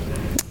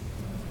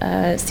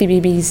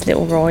CBeebies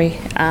Little Roy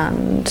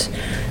and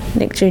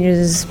Nick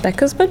Jr.'s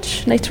Becca's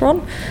Bunch later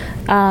on,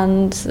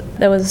 and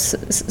there was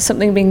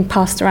something being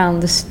passed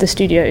around the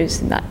studios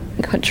in that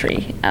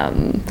country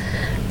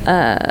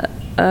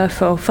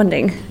for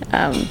funding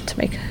to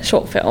make a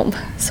short film.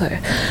 So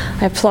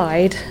I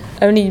applied,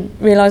 only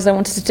realised I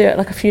wanted to do it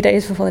like a few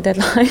days before the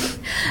deadline.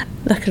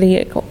 Luckily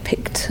it got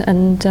picked,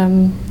 and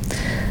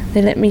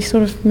they let me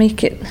sort of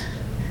make it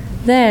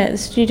there at the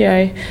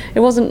studio. It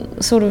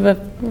wasn't sort of a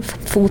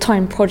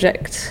full-time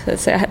project.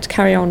 Let's say I had to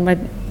carry on my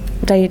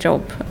day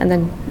job and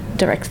then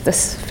direct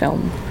this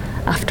film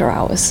after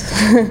hours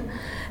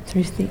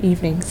through the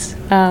evenings.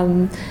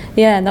 And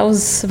that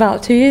was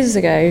about 2 years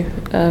ago,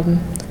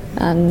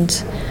 and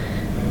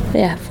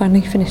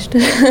finally finished.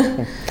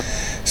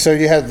 So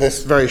you had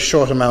this very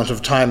short amount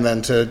of time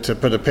then to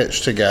put a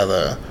pitch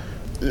together.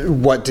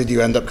 What did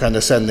you end up kind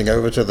of sending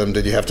over to them?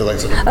 Did you have to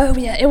sort of... Oh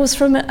yeah, it was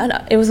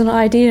an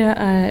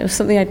idea. It was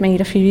something I'd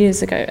made a few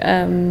years ago.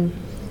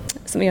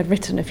 Something I'd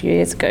written a few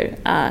years ago,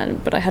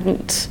 but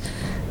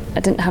I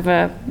didn't have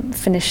a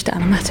finished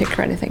animatic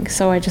or anything,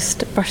 so I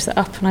just brushed it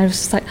up, and I was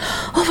just like,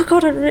 oh my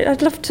god,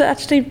 I'd love to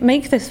actually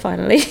make this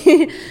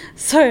finally.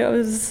 So I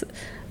was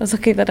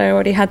lucky that I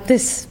already had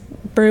this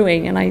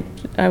brewing, and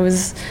I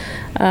was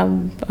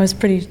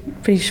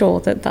pretty sure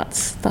that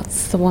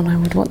that's the one I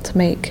would want to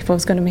make if I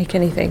was going to make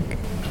anything.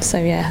 So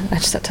yeah, I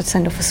just had to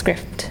send off a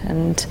script,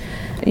 and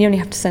you only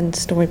have to send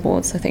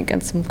storyboards, I think,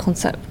 and some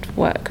concept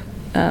work.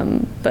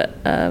 But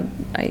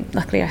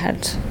luckily I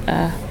had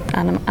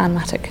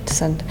animatic to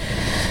send,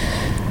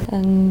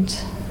 and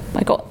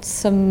I got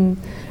some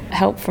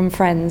help from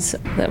friends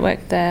that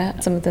worked there,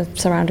 some of the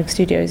surrounding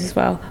studios as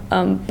well.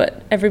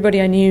 But everybody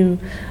I knew,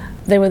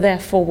 they were there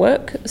for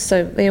work,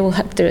 so they all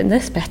had to do it in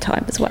their spare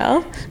time as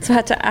well. So I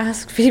had to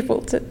ask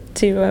people to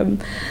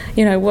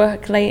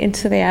work late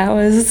into the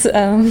hours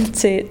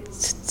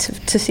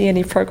to see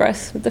any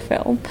progress with the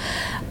film.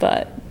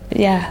 But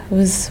yeah, it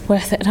was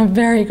worth it, and I'm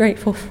very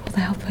grateful for all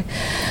the help I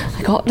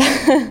got.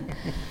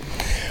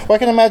 Well, I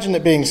can imagine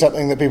it being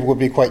something that people would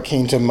be quite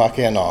keen to muck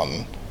in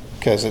on,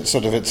 because it's a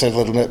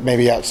little bit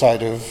maybe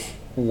outside of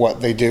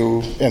what they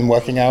do in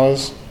working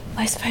hours.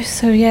 I suppose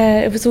so, yeah.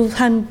 It was all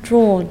hand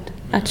drawn,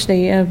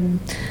 actually.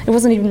 It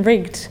wasn't even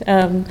rigged.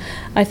 I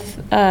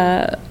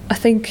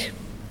think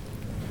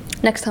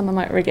next time I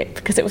might rig it,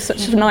 because it was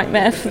such a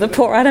nightmare for the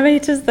poor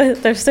animators.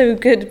 They're so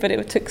good, but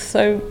it took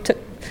so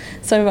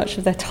much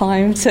of their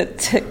time to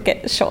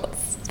get the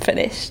shots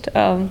finished.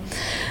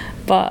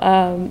 But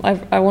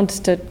I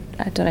wanted to,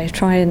 I don't know,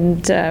 try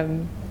and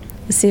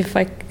see if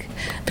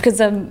because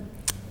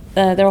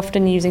they're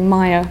often using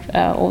Maya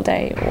all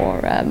day,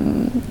 or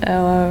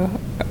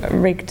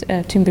rigged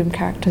Toon Boom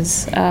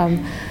characters.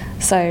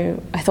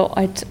 So I thought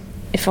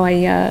if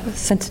I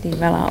sent an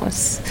email out,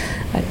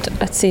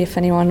 I'd see if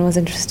anyone was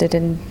interested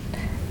in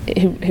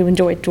who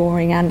enjoyed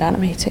drawing and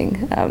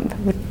animating,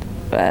 would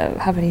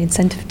have any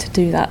incentive to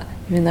do that,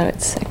 even though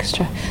it's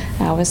extra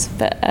hours.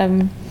 But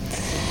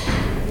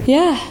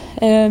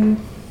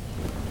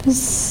it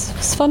was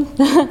fun.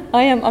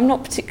 I'm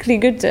not particularly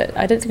good at.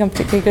 I don't think I'm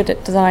particularly good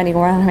at designing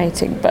or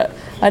animating, but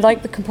I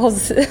like the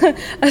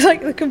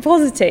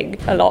compositing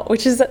a lot,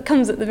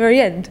 comes at the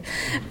very end.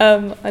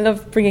 I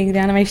love bringing the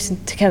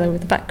animation together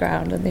with the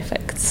background and the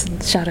effects and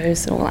the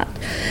shadows and all that.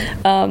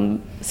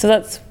 So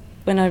that's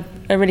when I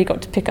really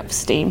got to pick up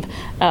steam.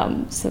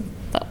 So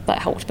that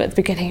helped. But at the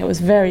beginning, it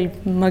was very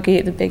muggy.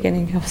 At the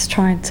beginning, I was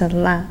trying to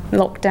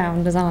lock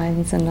down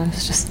designs, and I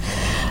was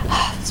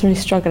really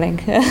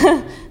struggling.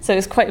 So it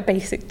was quite a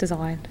basic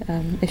design,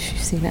 if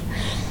you've seen it.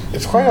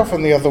 It's quite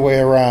often the other way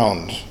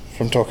around.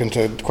 From talking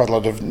to quite a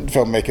lot of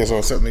filmmakers,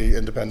 or certainly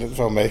independent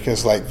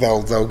filmmakers,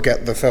 they'll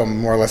get the film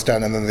more or less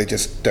done, and then they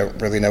just don't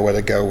really know where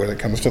to go when it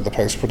comes to the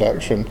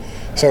post-production.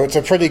 So it's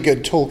a pretty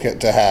good toolkit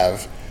to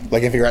have,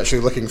 if you're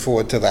actually looking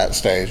forward to that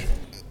stage.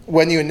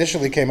 When you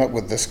initially came up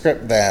with the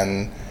script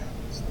then,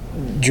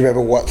 do you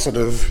remember what sort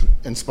of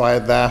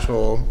inspired that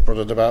or brought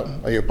it about?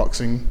 Are you a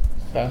boxing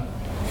fan?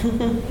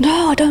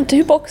 No, I don't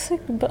do boxing,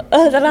 but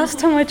the last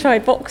time I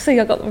tried boxing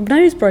I got my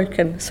nose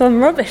broken, so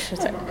I'm rubbish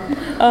at it.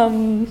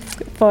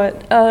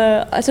 But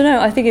I don't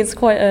know, I think it's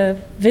quite a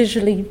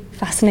visually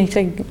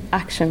fascinating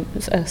action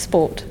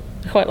sport.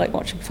 I quite like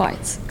watching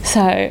fights.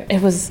 So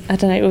it was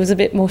a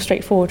bit more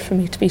straightforward for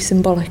me to be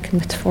symbolic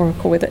and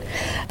metaphorical with it.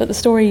 But the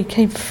story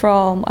came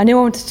from, I knew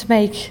I wanted to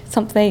make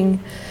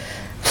something,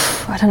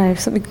 I don't know,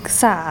 something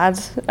sad.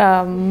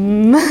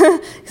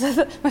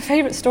 My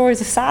favourite stories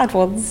are sad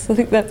ones. I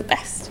think they're the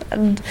best.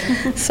 And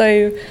so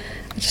I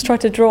just tried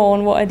to draw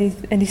on what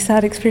any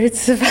sad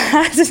experiences I've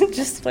had and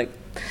just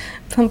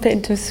pump it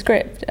into a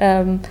script.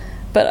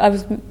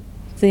 But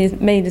the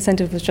main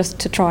incentive was just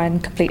to try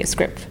and complete a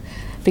script,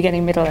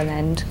 beginning, middle and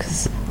end,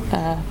 because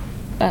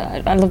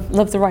I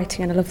love the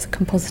writing and I love the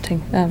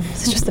compositing.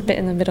 It's just the bit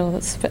in the middle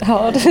that's a bit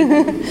hard.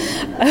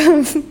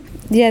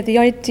 The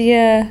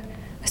idea,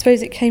 I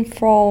suppose it came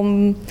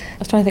from, I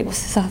was trying to think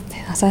what's the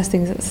saddest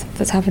thing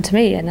that's happened to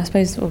me, and I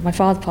suppose my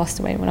father passed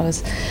away when I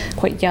was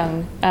quite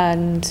young,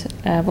 and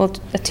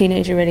a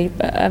teenager really,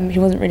 but he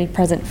wasn't really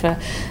present for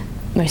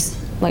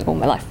all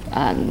my life,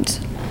 and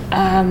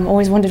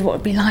always wondered what it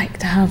would be like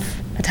to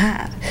have a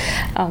dad.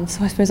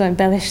 So I suppose I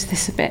embellished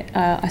this a bit.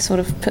 I sort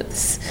of put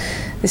this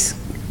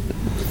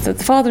the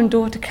father and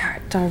daughter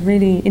character I'm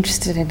really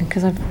interested in,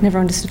 because I've never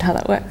understood how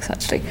that works,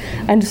 actually.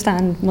 I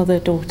understand mother,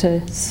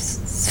 daughter,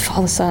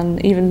 father, son,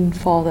 even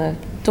father,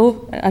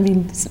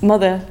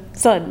 mother,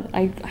 son.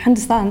 I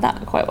understand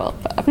that quite well,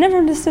 but I've never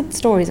understood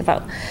stories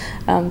about.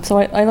 So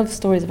I love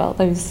stories about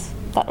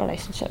that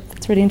relationship.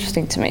 It's really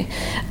interesting to me.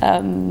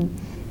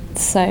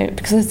 So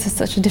because there's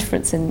such a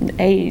difference in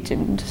age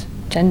and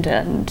gender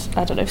and,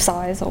 I don't know,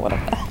 size or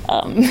whatever.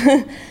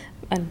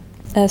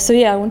 So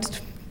I wanted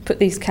to put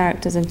these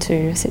characters into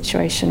a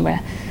situation where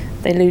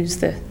they lose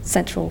the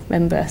central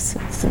member,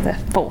 so they're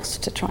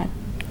forced to try and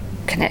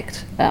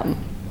connect,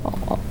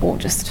 or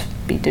just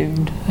be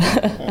doomed.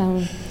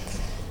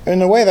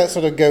 In a way, that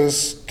sort of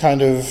goes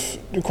kind of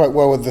quite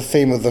well with the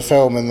theme of the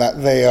film, in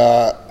that they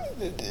are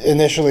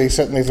initially,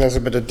 certainly there's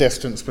a bit of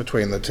distance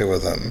between the two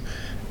of them,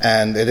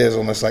 and it is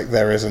almost like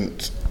there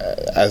isn't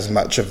as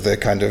much of the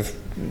kind of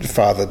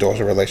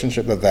father-daughter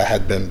relationship that there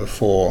had been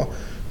before.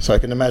 So I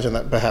can imagine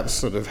that perhaps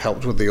sort of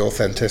helped with the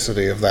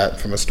authenticity of that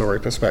from a story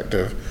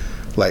perspective,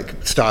 like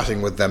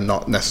starting with them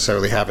not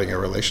necessarily having a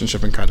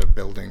relationship and kind of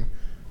building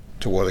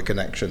toward a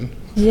connection.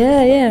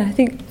 Yeah, I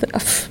think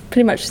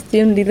pretty much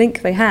the only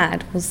link they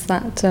had was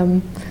that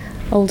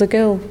older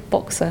girl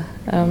boxer.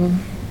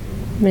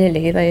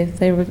 Really,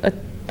 they were,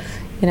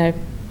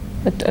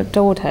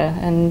 adored her,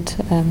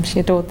 and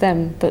she adored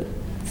them,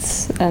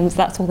 and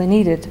that's all they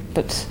needed.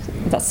 But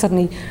that's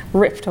suddenly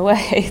ripped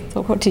away.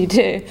 So what do you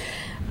do?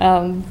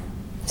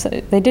 So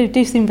they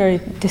do seem very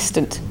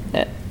distant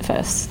at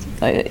first.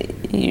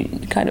 You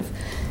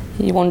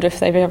wonder if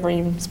they've ever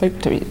even spoken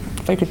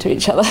to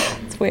each other.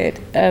 It's weird.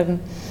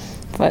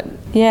 But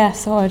yeah,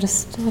 so I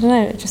don't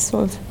know. It just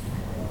sort of,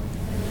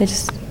 they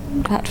just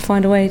had to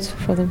find a way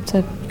for them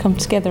to come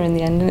together in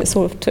the end, and it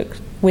sort of took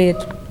weird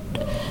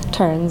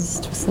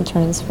twists and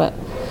turns. But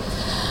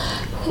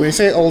when you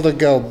say older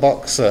girl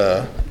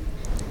boxer,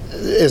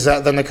 is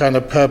that then a kind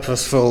of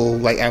purposeful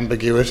like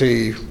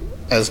ambiguity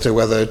as to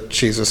whether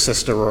she's a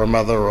sister or a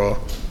mother, or?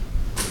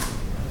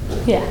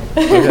 Yeah.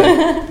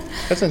 Okay.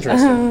 That's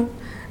interesting.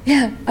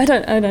 Yeah, I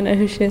don't know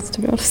who she is,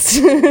 to be honest.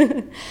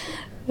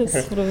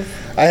 Okay. Sort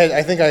of.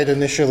 I think I had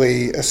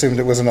initially assumed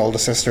it was an older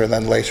sister, and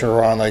then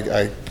later on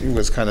I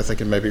was kind of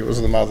thinking maybe it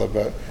was the mother,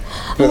 but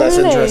that's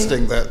really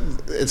interesting that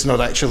it's not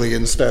actually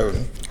in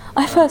stone.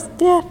 I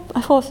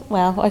thought,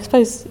 well, I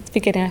suppose at the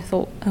beginning I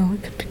thought,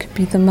 it could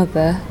be the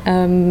mother,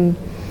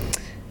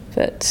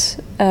 but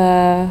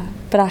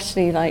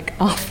actually, like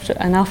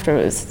after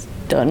it was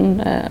done,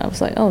 I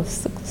was like,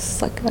 this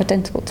looks like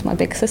identical to my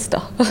big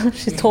sister.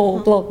 She's tall,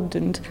 blonde,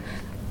 and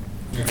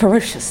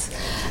ferocious.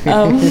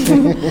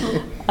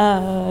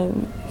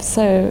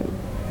 So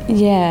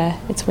yeah,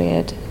 it's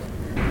weird.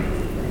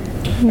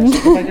 Thank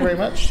you very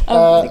much.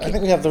 I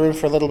think we have the room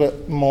for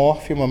a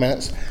few more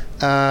minutes.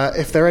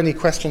 If there are any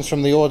questions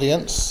from the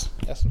audience.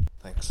 Yes.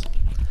 Thanks.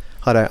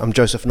 Hi there, I'm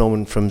Joseph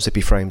Norman from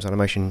Zippy Frames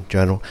Animation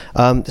Journal.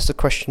 This is a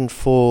question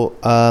for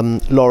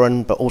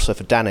Lauren, but also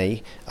for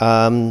Danny,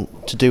 to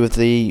do with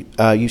the,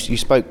 you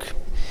spoke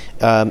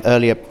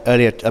earlier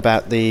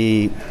about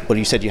you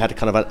said you had a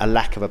kind of a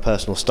lack of a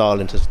personal style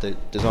into the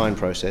design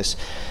process.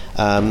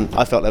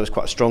 I felt there was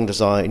quite a strong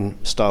design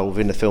style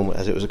within the film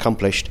as it was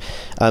accomplished.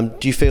 Do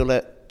you feel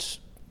that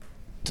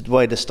the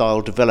way the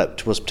style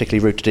developed was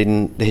particularly rooted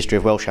in the history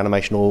of Welsh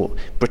animation or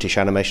British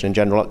animation in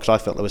general? Because I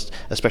felt there was,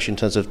 especially in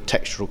terms of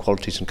textural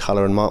qualities and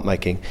colour and mark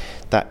making,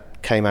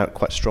 that came out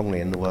quite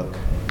strongly in the work.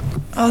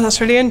 Oh, that's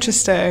really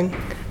interesting.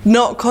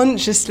 Not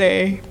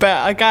consciously, but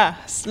I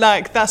guess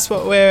that's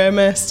what we're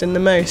immersed in the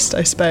most,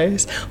 I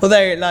suppose.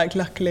 Although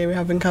luckily we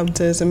have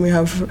encounters and we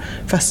have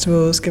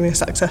festivals giving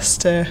us access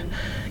to,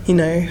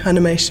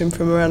 animation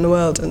from around the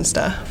world and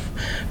stuff.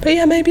 But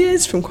yeah, maybe it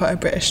is from quite a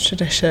British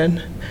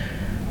tradition.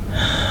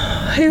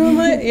 Who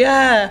am I?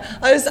 Yeah,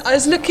 I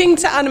was looking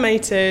to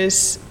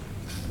animators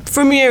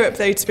from Europe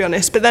though, to be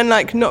honest, but then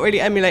not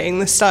really emulating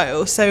the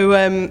style. So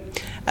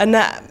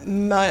Annette, I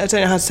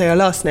don't know how to say her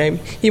last name.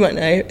 You might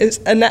know. It's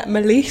Annette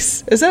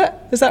Malisse, is it?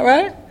 Is that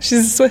right?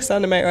 She's a Swiss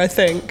animator, I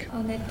think.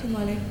 Annette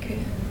Maleke.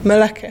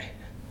 Maleke.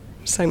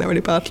 I'm saying that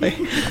really badly.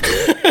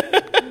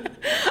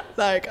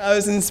 I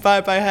was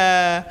inspired by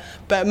her,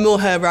 but more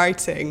her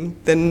writing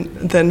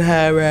than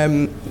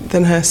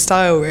her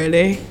style,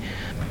 really.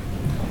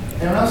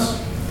 Anyone else?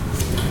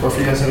 Or if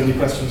you guys have any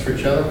questions for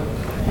each other?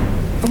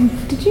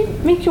 Did you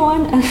make your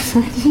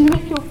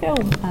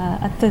film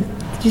did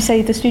you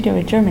say the studio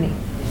in Germany?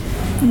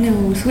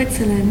 No,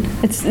 Switzerland.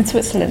 It's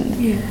Switzerland?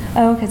 Yeah.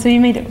 Oh, okay, so you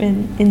made it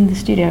in the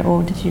studio,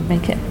 or did you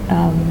make it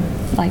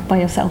by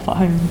yourself at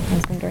home? I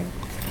was wondering.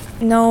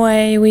 No,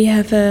 we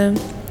have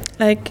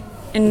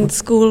in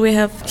school we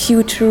have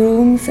huge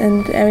rooms,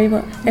 and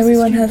everyone has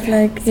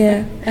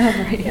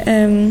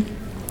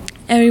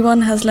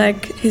everyone has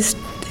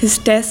his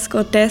desk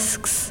or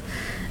desks.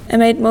 I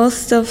made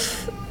most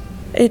of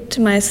it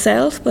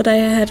myself, but I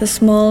had a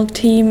small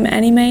team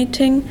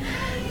animating,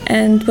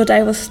 but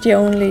I was the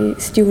only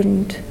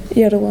student.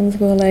 The other ones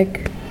were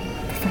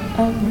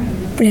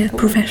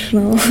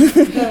professional.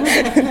 Very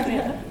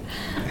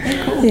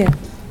cool. Yeah.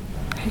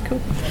 Very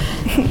cool.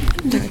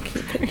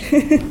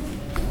 It's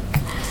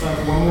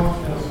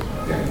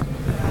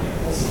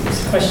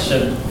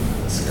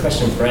a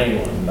question for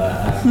anyone, but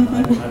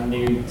I'm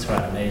new to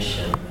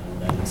animation,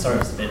 and I'm sorry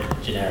it's a bit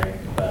generic,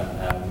 but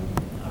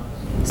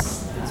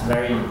it's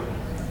very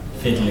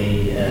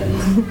fiddly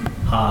and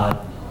hard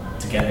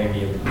to get over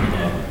your,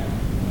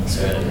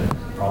 certain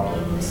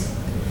problems.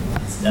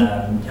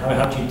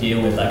 How do you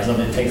deal with that? Because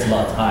it takes a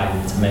lot of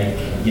time to make,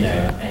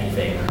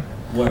 anything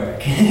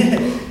work,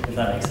 if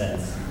that makes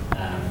sense.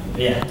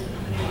 Anyone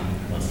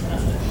wants to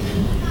answer.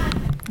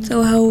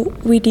 So how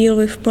we deal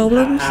with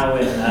problems? How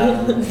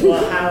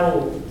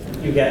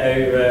you get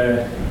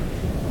over,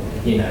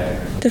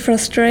 The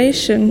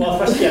frustration. Well,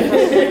 frustration,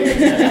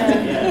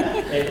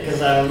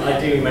 because I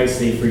do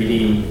mostly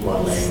 3D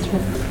modeling,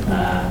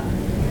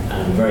 and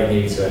I'm very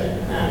new to it,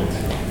 and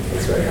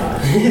it's very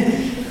hard.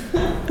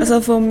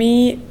 So for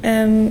me,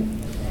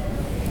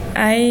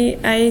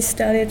 I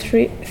studied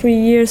 3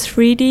 years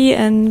 3D,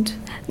 and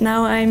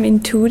now I'm in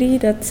 2D.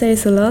 That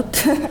says a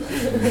lot.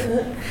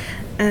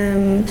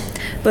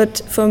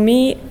 But for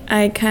me,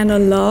 I kind of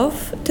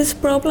love these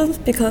problems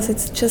because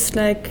it's just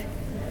like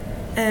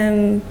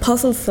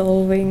puzzle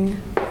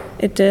solving.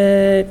 It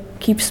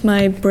keeps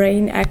my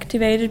brain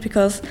activated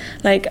because,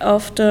 like,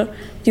 after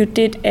you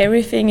did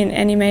everything in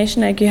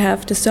animation, like you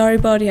have the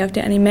storyboard, you have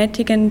the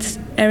animatic and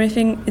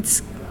everything,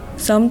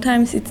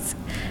 sometimes it's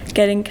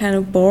getting kind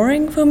of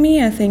boring for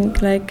me. I think,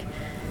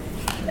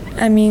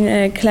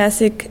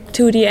 classic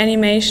 2D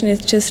animation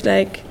is just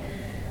like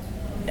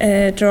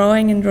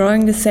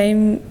drawing the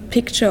same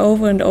picture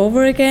over and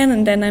over again,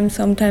 and then I'm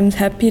sometimes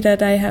happy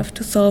that I have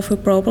to solve a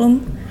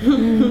problem.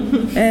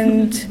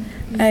 And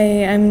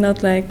I'm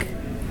not like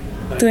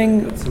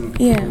doing advice on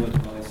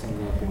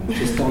that one.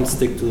 Just don't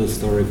stick to the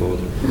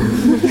storyboard.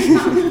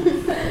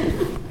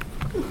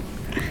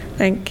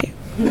 Thank you.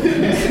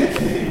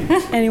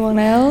 Anyone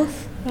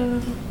else?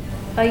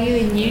 Are you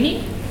in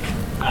uni?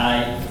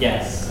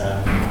 Yes,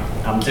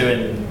 I'm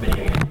doing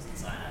video games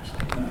design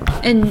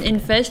actually. In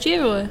first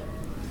year or?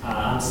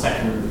 I'm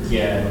second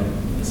year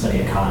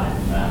studying at Cardiff.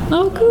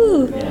 Oh,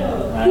 cool!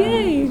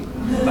 Yay!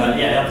 But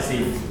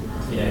obviously,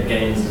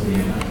 games and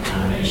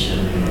animation.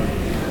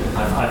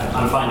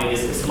 I'm finding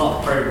it's a lot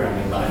of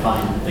programming, but I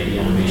find the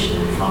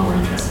animation far more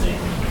interesting.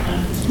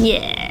 And,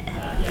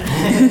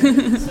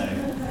 so.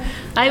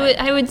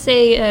 I would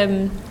say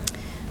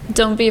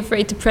don't be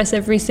afraid to press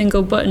every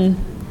single button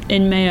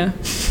in Maya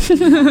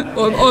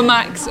or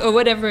Max or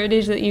whatever it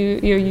is that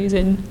you're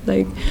using.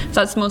 Like,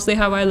 that's mostly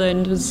how I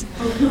learned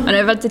and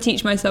I've had to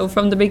teach myself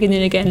from the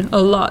beginning again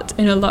a lot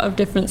in a lot of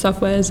different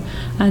softwares,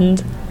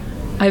 and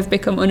I've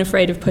become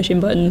unafraid of pushing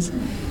buttons.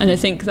 And I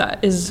think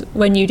that is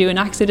when you do an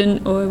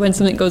accident or when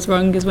something goes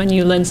wrong is when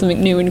you learn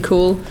something new and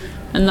cool,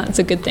 and that's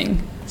a good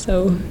thing.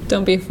 So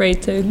don't be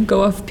afraid to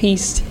go off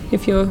piste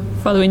if you're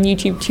following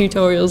YouTube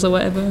tutorials or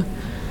whatever.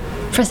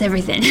 Press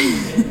everything.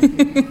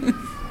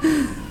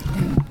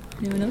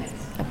 Anyone else?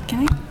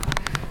 Can I?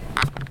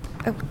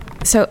 Oh,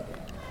 so,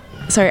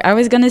 sorry, I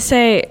was going to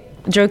say,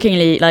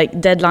 jokingly, like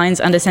deadlines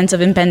and a sense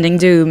of impending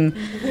doom.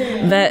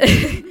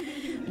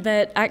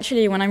 But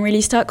actually, when I'm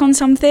really stuck on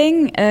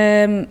something,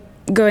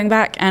 going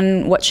back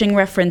and watching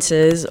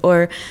references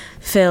or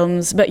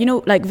films, but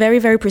like very,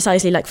 very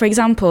precisely. Like, for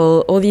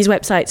example, all these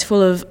websites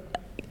full of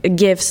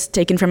GIFs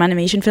taken from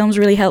animation films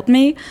really helped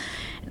me.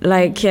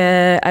 Like,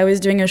 I was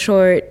doing a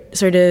short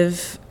sort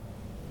of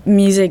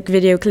music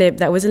video clip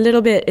that was a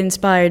little bit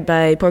inspired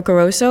by Porco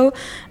Rosso,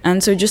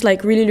 and so just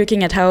like really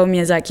looking at how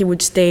Miyazaki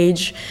would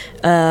stage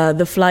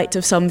the flight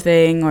of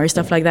something or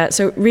stuff like that.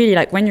 So really,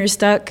 like, when you're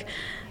stuck,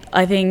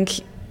 I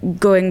think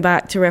going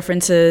back to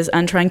references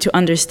and trying to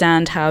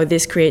understand how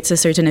this creates a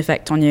certain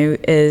effect on you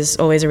is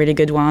always a really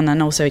good one,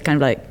 and also it kind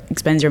of like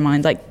expands your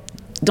mind. Like,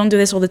 don't do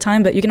this all the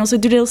time, but you can also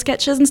do little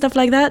sketches and stuff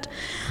like that.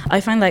 I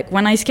find like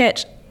when I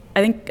sketch, I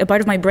think a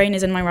part of my brain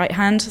is in my right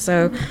hand,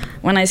 so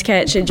when I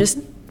sketch, it just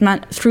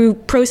through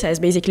process,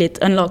 basically, it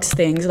unlocks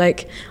things.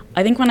 Like,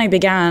 I think when I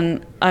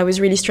began, I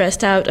was really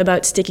stressed out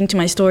about sticking to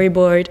my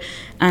storyboard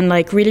and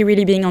like really,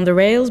 really being on the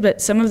rails.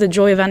 But some of the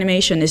joy of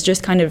animation is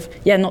just kind of,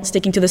 not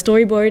sticking to the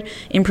storyboard,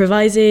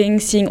 improvising,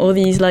 seeing all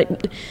these, like,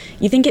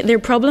 you think they're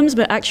problems,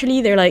 but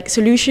actually they're like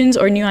solutions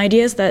or new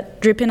ideas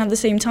that drip in at the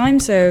same time.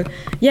 So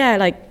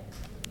like,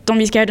 don't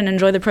be scared and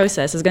enjoy the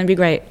process. It's going to be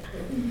great.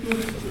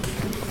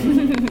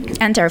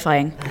 And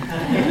terrifying.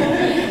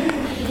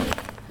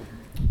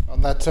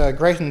 On that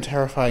great and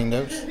terrifying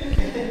note,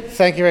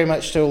 thank you very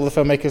much to all the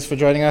filmmakers for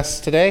joining us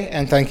today,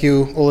 and thank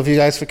you, all of you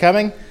guys, for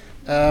coming.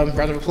 Round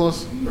of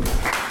applause.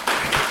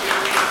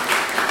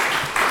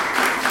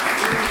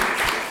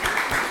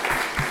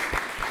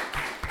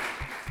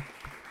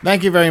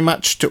 Thank you very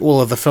much to all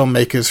of the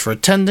filmmakers for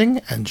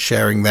attending and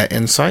sharing their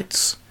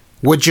insights.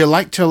 Would you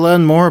like to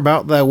learn more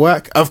about their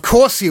work? Of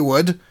course you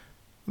would!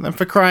 Then,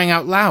 for crying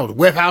out loud,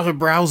 whip out a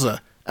browser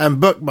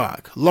and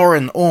bookmark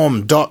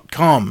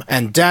laurenorm.com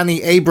and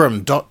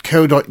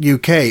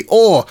dannyabram.co.uk,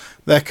 or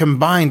their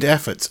combined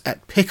efforts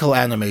at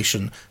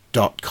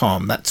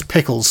pickleanimation.com. That's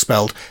pickles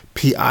spelled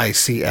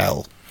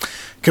P-I-C-L.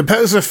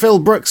 Composer Phil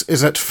Brooks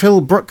is at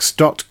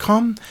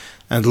philbrooks.com,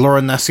 and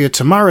Laura Nasir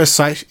Tamara's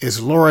site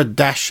is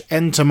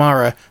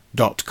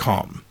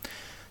laura-ntamara.com.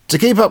 To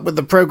keep up with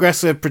the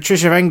progress of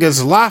Patricia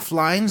Enger's laugh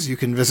lines, you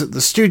can visit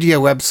the studio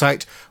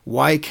website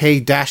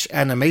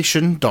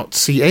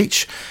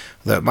yk-animation.ch,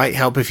 though it might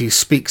help if you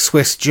speak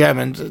Swiss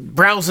German.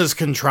 Browsers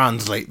can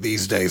translate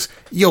these days.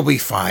 You'll be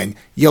fine.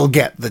 You'll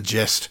get the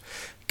gist.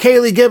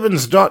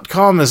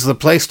 KayleeGibbons.com is the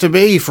place to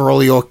be for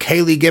all your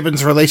Kaylee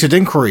Gibbons-related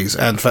inquiries,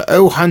 and for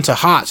O Hunter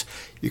Heart,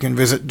 you can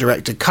visit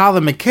director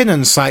Carla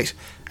McKinnon's site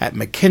at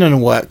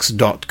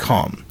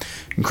mckinnonworks.com.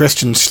 And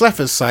Christian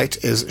Schleffer's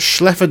site is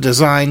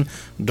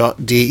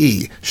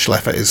schlefferdesign.de.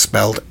 Schleffer is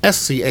spelled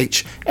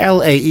Schlaeffer.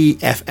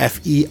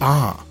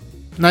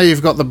 Now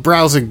you've got the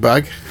browsing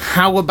bug,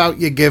 how about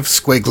you give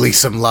Squiggly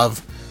some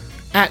love?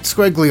 At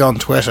Squiggly on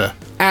Twitter,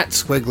 at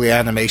Squiggly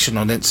Animation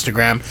on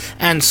Instagram,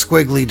 and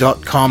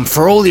squiggly.com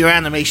for all your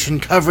animation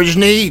coverage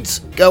needs.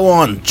 Go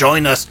on,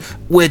 join us.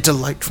 We're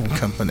delightful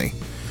company.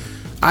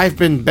 I've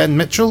been Ben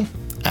Mitchell,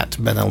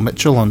 at Ben L.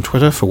 Mitchell on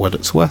Twitter for what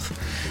it's worth,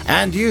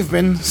 and you've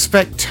been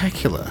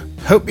spectacular.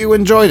 Hope you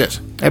enjoyed it.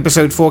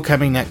 Episode 4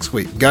 coming next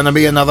week. Gonna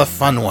be another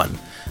fun one.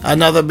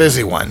 Another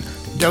busy one.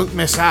 Don't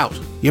miss out.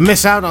 You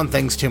miss out on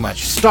things too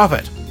much. Stop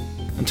it.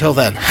 Until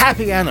then,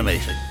 happy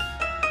animating.